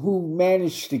Catholicism, who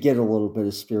managed to get a little bit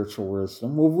of spiritual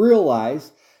wisdom, will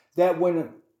realize that when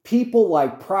people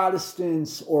like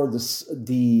Protestants or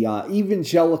the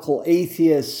evangelical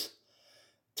atheists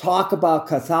talk about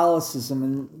Catholicism,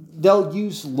 and they'll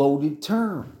use loaded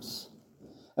terms.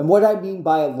 And what I mean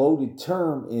by a loaded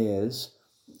term is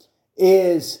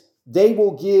they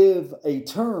will give a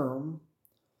term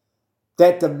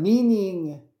that the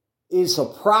meaning is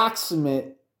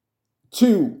approximate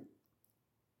to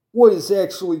what is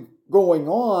actually going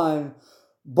on,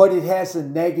 but it has a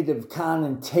negative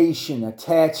connotation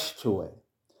attached to it.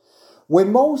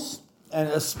 When most, and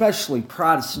especially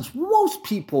Protestants, most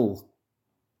people,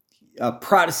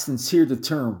 Protestants hear the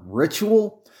term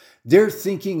ritual, they're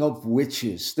thinking of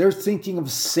witches. They're thinking of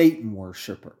Satan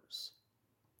worshipers.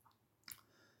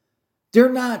 They're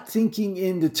not thinking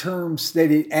in the terms that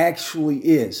it actually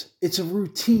is. It's a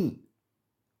routine.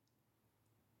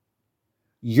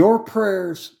 Your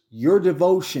prayers, your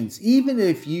devotions, even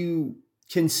if you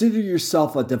consider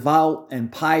yourself a devout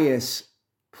and pious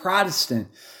Protestant,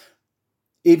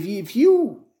 if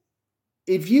you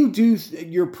do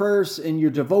your prayers and your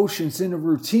devotions in a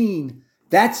routine,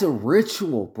 that's a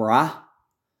ritual, brah.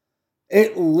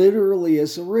 It literally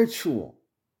is a ritual.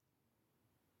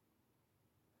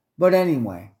 But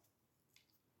anyway,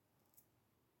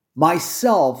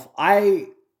 myself, I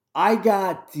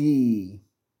got the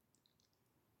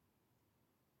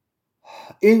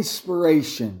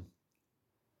inspiration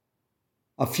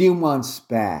a few months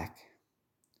back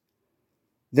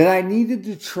that I needed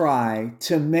to try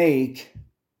to make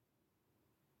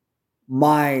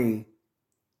my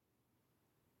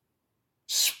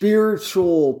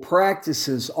spiritual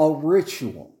practices a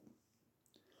ritual.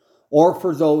 Or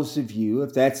for those of you,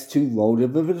 if that's too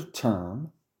loaded of a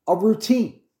term, a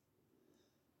routine.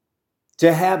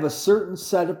 To have a certain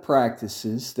set of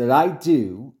practices that I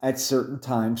do at certain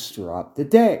times throughout the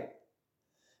day.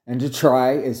 And to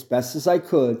try as best as I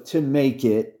could to make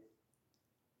it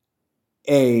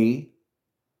a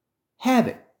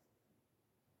habit.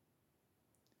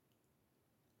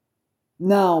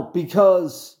 Now,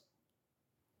 because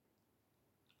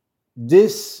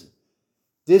this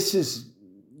is,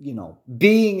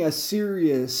 being a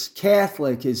serious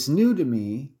Catholic is new to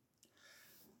me,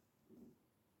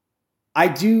 I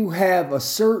do have a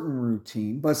certain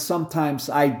routine, but sometimes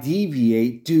I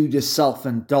deviate due to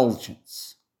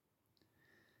self-indulgence.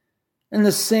 And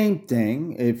the same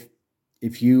thing,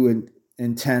 if you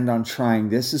intend on trying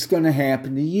this, is going to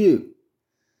happen to you.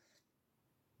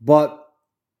 But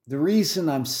the reason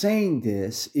I'm saying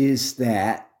this is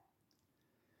that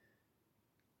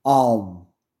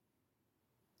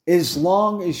as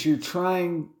long as you're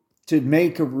trying to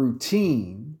make a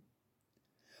routine,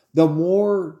 the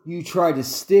more you try to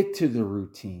stick to the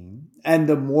routine and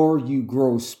the more you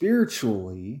grow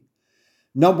spiritually,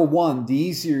 number one, the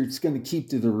easier it's going to keep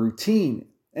to the routine.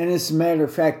 And as a matter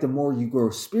of fact, the more you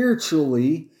grow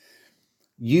spiritually,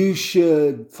 you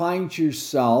should find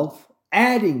yourself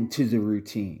adding to the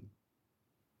routine.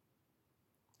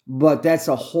 But that's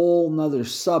a whole nother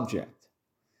subject.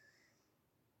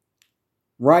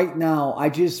 Right now, I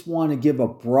just want to give a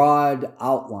broad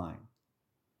outline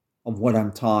of what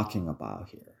I'm talking about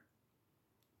here.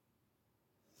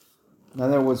 Now,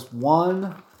 there was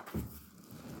one,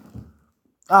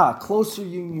 closer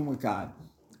union with God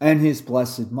and His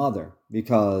Blessed Mother,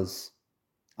 because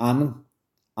I'm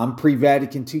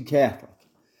pre-Vatican II Catholic.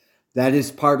 That is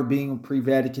part of being a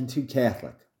pre-Vatican II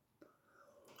Catholic.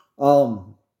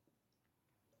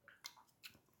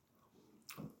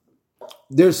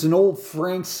 There's an old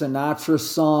Frank Sinatra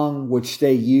song which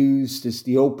they used as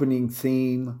the opening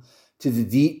theme to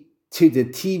the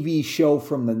TV show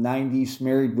from the 90s,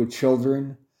 Married with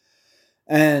Children.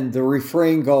 And the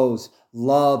refrain goes,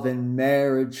 love and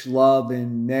marriage,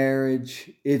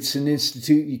 it's an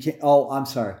institute you can't, I'm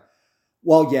sorry.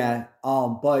 Well, yeah,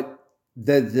 but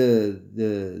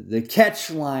the catch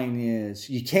line is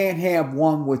you can't have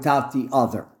one without the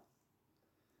other.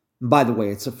 And by the way,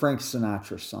 it's a Frank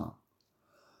Sinatra song.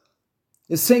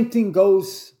 The same thing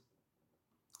goes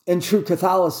in true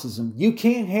Catholicism. You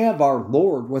can't have our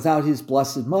Lord without His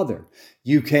Blessed Mother.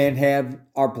 You can't have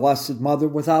our Blessed Mother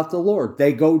without the Lord.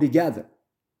 They go together.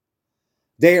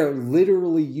 They are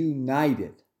literally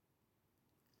united.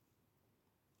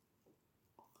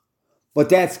 But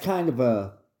that's kind of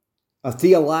a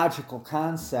theological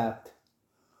concept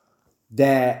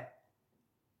that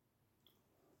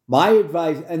my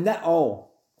advice,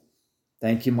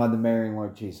 thank you, Mother Mary and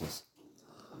Lord Jesus.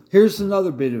 Here's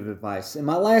another bit of advice. In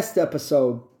my last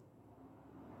episode,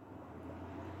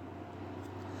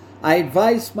 I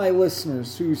advised my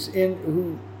listeners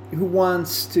who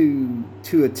wants to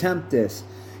attempt this,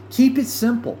 keep it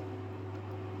simple.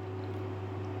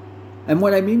 And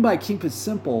what I mean by keep it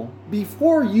simple,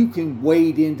 before you can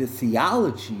wade into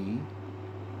theology,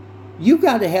 you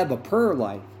got to have a prayer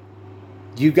life.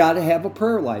 You got to have a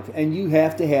prayer life, and you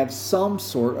have to have some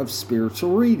sort of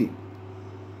spiritual reading.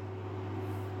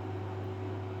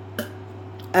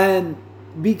 And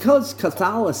because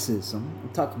Catholicism, I'm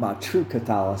talking about true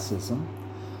Catholicism,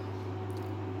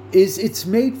 it's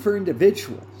made for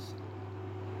individuals.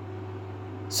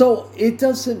 So it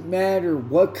doesn't matter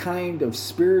what kind of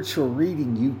spiritual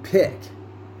reading you pick.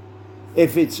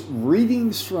 If it's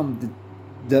readings from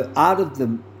out of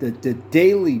the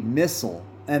daily missal,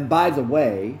 and by the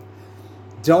way,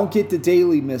 don't get the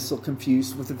daily missal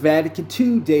confused with the Vatican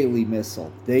II daily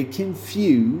missal. They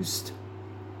confused,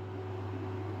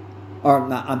 or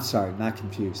not, I'm sorry, not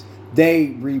confused.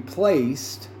 They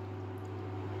replaced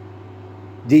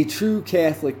the true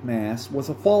Catholic Mass with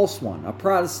a false one, a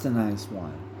Protestantized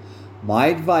one. My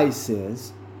advice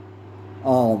is,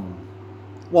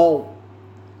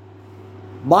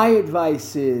 my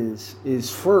advice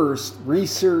is first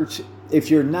research.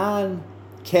 If you're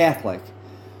non-Catholic,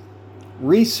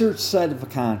 research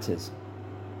Sedevacantism.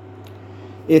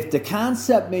 If the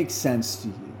concept makes sense to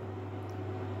you,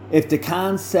 if the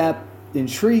concept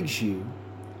intrigues you,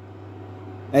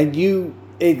 and you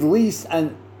at least,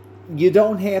 and you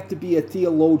don't have to be a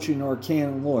theologian or a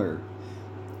canon lawyer.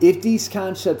 If these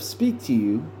concepts speak to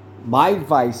you, my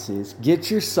advice is get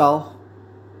yourself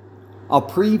a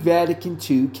pre-Vatican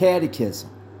II catechism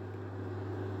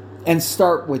and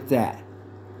start with that.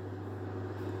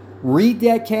 Read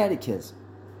that catechism.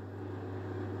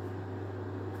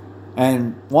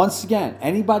 And once again,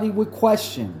 anybody with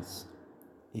questions,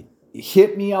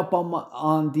 hit me up on my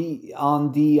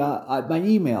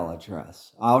email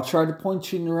address. I'll try to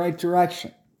point you in the right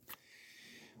direction.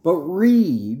 But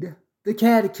read the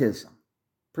catechism,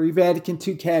 pre-Vatican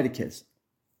II catechism.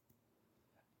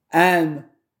 And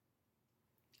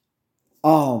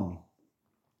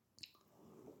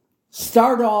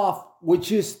start off with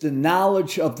just the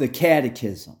knowledge of the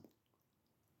catechism.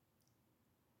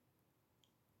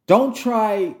 Don't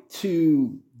try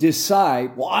to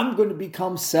decide, well, I'm going to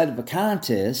become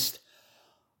Sedevacantist,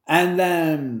 and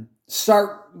then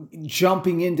start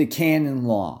jumping into canon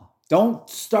law. Don't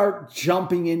start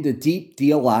jumping into deep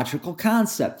theological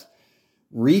concepts.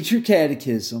 Read your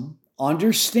catechism,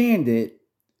 understand it,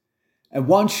 and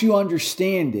once you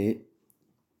understand it,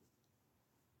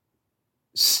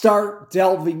 start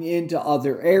delving into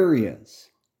other areas.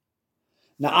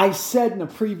 Now, I said in a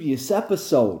previous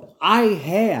episode, I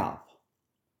have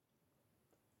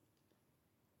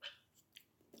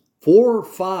 4 or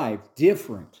 5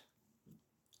 different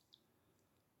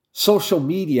social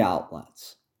media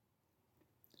outlets.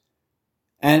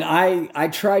 And I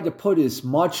try to put as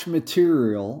much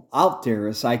material out there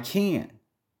as I can.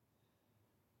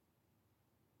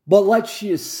 But let's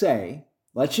just say,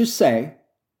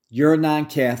 you're a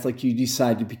non-Catholic, you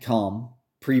decide to become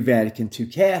pre-Vatican II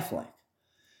Catholic.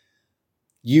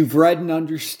 You've read and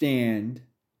understood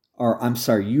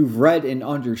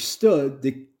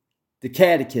the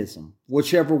catechism,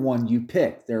 whichever one you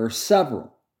pick. There are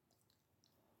several.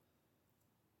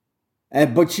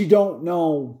 But you don't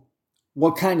know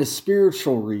what kind of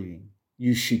spiritual reading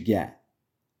you should get.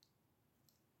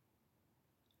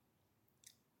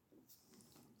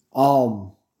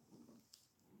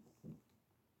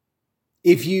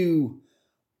 If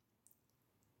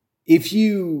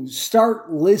you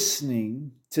start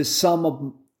listening to some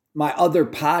of my other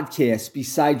podcasts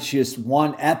besides just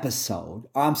one episode,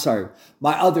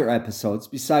 my other episodes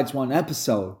besides one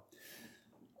episode,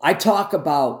 I talk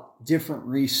about different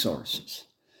resources.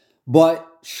 But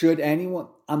should anyone,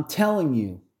 I'm telling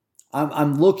you,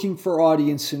 I'm looking for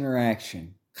audience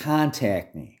interaction.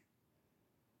 Contact me.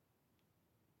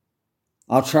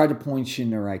 I'll try to point you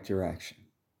in the right direction.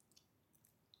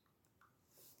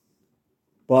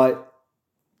 But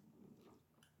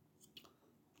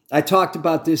I talked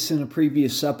about this in the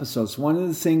previous episodes. One of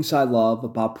the things I love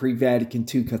about pre-Vatican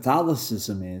II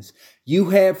Catholicism is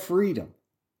you have freedom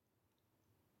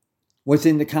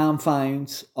within the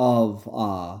confines of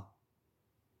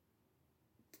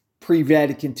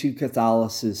pre-Vatican II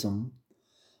Catholicism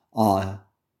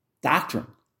doctrine.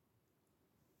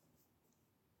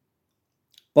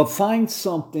 But find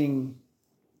some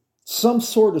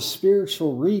sort of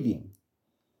spiritual reading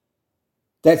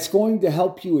that's going to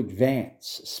help you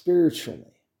advance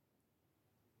spiritually.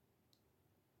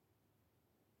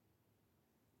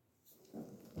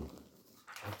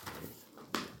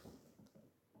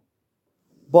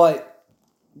 But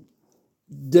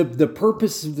the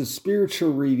purpose of the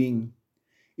spiritual reading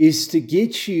is to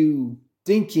get you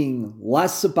thinking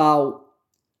less about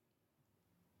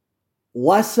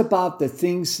the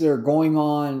things that are going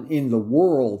on in the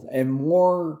world and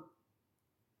more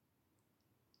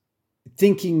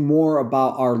thinking more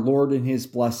about our Lord and His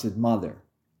Blessed Mother.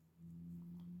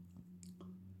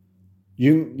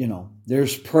 You know,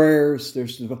 there's prayers,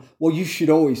 you should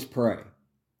always pray.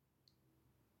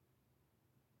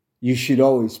 You should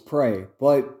always pray.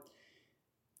 But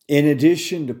in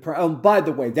addition to prayer, by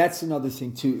the way, that's another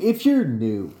thing too. If you're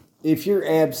new, if you're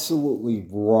absolutely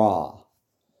raw,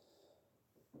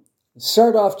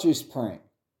 start off just praying.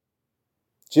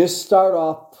 Just start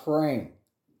off praying.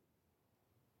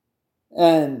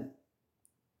 And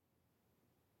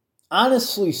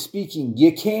honestly speaking,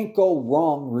 you can't go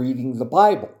wrong reading the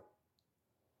Bible.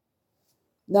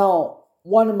 Now,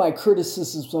 one of my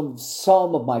criticisms of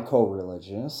some of my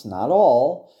co-religionists, not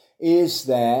all, is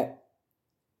that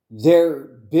they're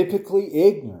biblically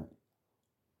ignorant.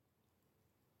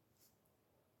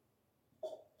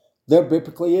 They're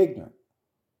biblically ignorant.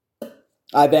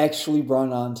 I've actually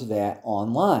run onto that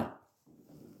online.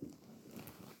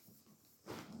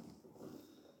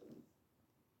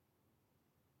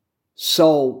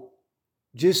 So,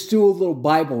 just do a little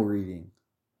Bible reading.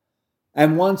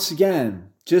 And once again,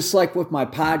 just like with my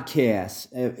podcasts,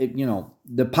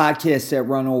 the podcasts that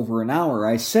run over an hour,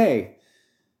 I say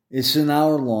it's an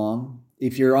hour long.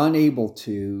 If you're unable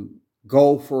to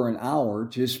go for an hour,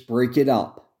 just break it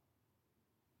up.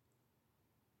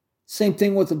 Same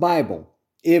thing with the Bible.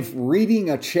 If reading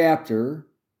a chapter,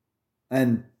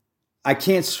 and I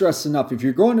can't stress enough, if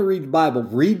you're going to read the Bible,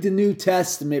 read the New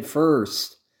Testament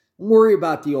first. Don't worry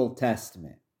about the Old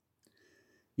Testament.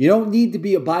 You don't need to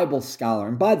be a Bible scholar.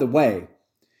 And by the way,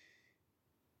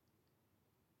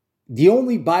 the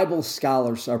only Bible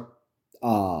scholars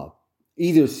are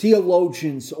either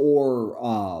theologians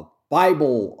or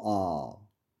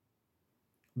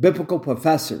biblical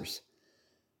professors.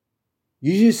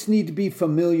 You just need to be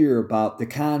familiar about the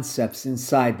concepts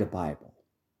inside the Bible.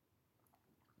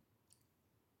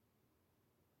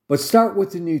 But start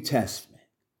with the New Testament.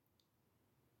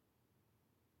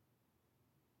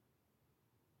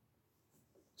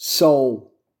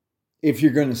 So, if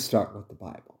you're going to start with the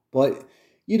Bible. But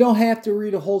you don't have to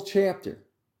read a whole chapter.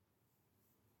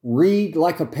 Read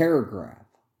like a paragraph.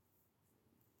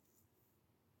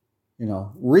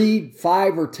 Read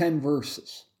 5 or 10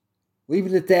 verses. Leave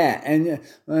it at that.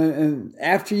 And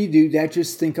after you do that,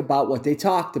 just think about what they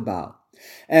talked about.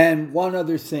 And one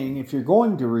other thing, if you're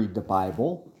going to read the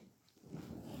Bible,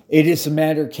 it is a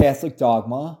matter of Catholic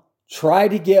dogma. Try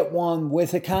to get one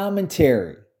with a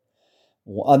commentary.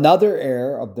 Another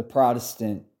error of the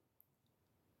Protestant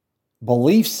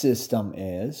belief system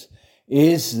is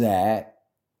that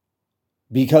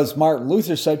because Martin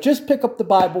Luther said, just pick up the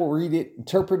Bible, read it,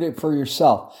 interpret it for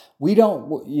yourself. We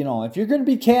don't, if you're going to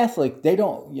be Catholic, we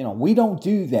don't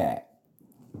do that.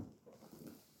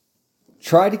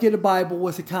 Try to get a Bible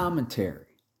with a commentary.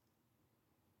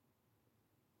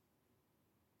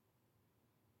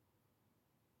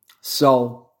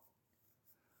 So,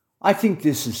 I think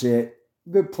this is it.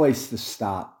 Good place to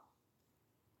stop.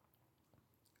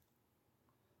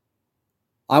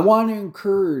 I want to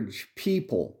encourage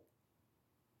people,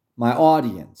 my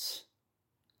audience,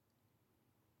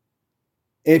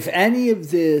 if any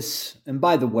of this, and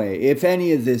by the way, if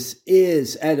any of this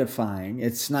is edifying,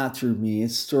 it's not through me,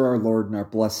 it's through our Lord and our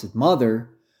Blessed Mother,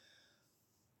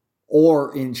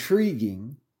 or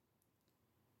intriguing,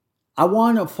 I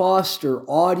want to foster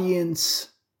audience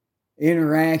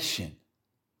interaction.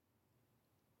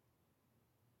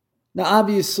 Now,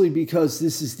 obviously, because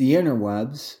this is the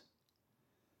interwebs,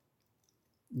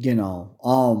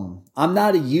 I'm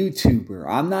not a YouTuber.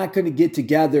 I'm not going to get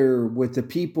together with the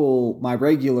people, my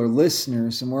regular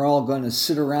listeners, and we're all going to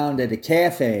sit around at a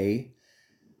cafe,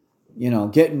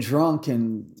 getting drunk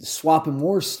and swapping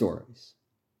war stories.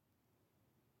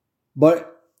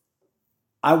 But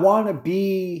I want to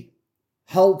be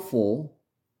helpful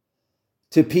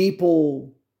to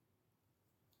people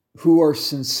who are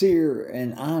sincere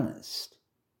and honest.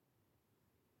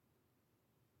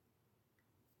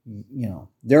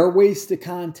 There are ways to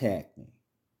contact me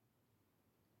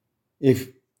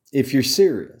if you're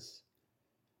serious.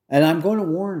 And I'm going to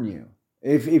warn you,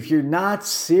 if you're not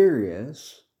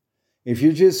serious, if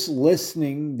you're just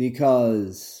listening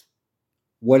because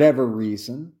whatever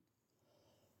reason,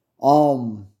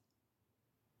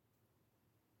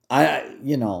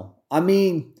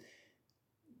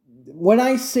 when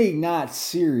I say not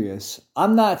serious,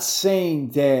 I'm not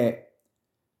saying that,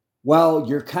 well,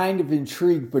 you're kind of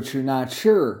intrigued, but you're not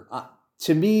sure.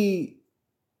 To me,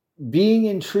 being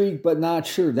intrigued but not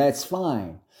sure, that's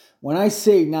fine. When I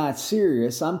say not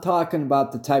serious, I'm talking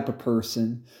about the type of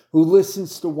person who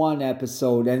listens to one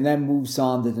episode and then moves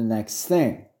on to the next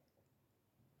thing.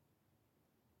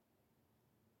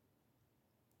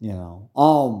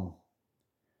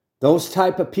 Those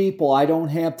type of people I don't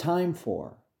have time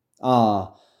for.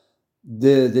 The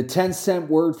 10-cent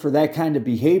word for that kind of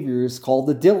behavior is called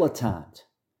a dilettante.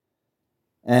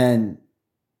 And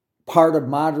part of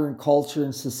modern culture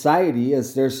and society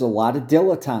is there's a lot of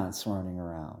dilettantes running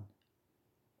around.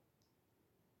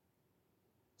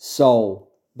 So,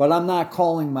 but I'm not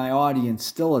calling my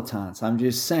audience dilettantes. I'm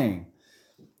just saying,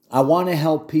 I want to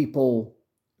help people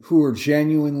who are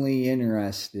genuinely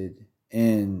interested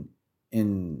in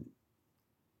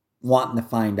wanting to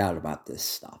find out about this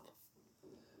stuff.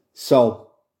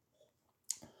 So,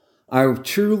 I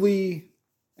truly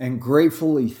and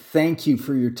gratefully thank you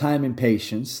for your time and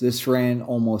patience. This ran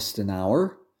almost an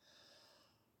hour.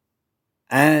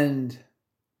 And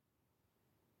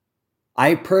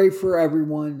I pray for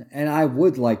everyone, and I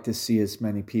would like to see as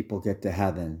many people get to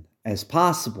heaven as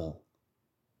possible.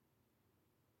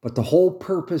 But the whole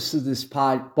purpose of this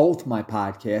both my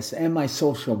podcasts and my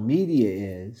social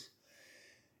media is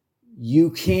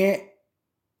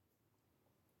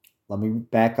let me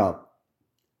back up.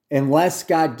 Unless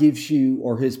God gives you,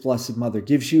 or His Blessed Mother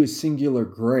gives you a singular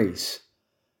grace,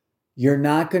 you're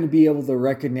not going to be able to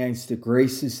recognize the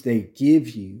graces they give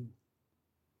you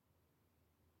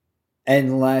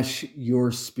unless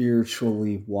you're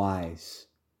spiritually wise.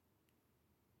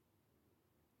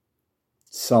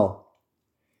 So,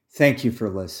 thank you for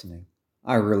listening.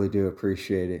 I really do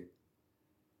appreciate it.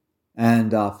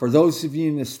 And for those of you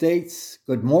in the States,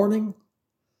 good morning.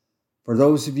 For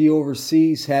those of you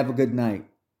overseas, have a good night.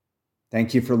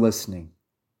 Thank you for listening.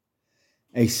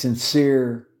 A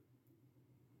sincere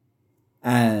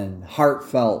and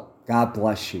heartfelt God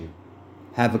bless you.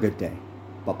 Have a good day.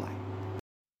 Bye-bye.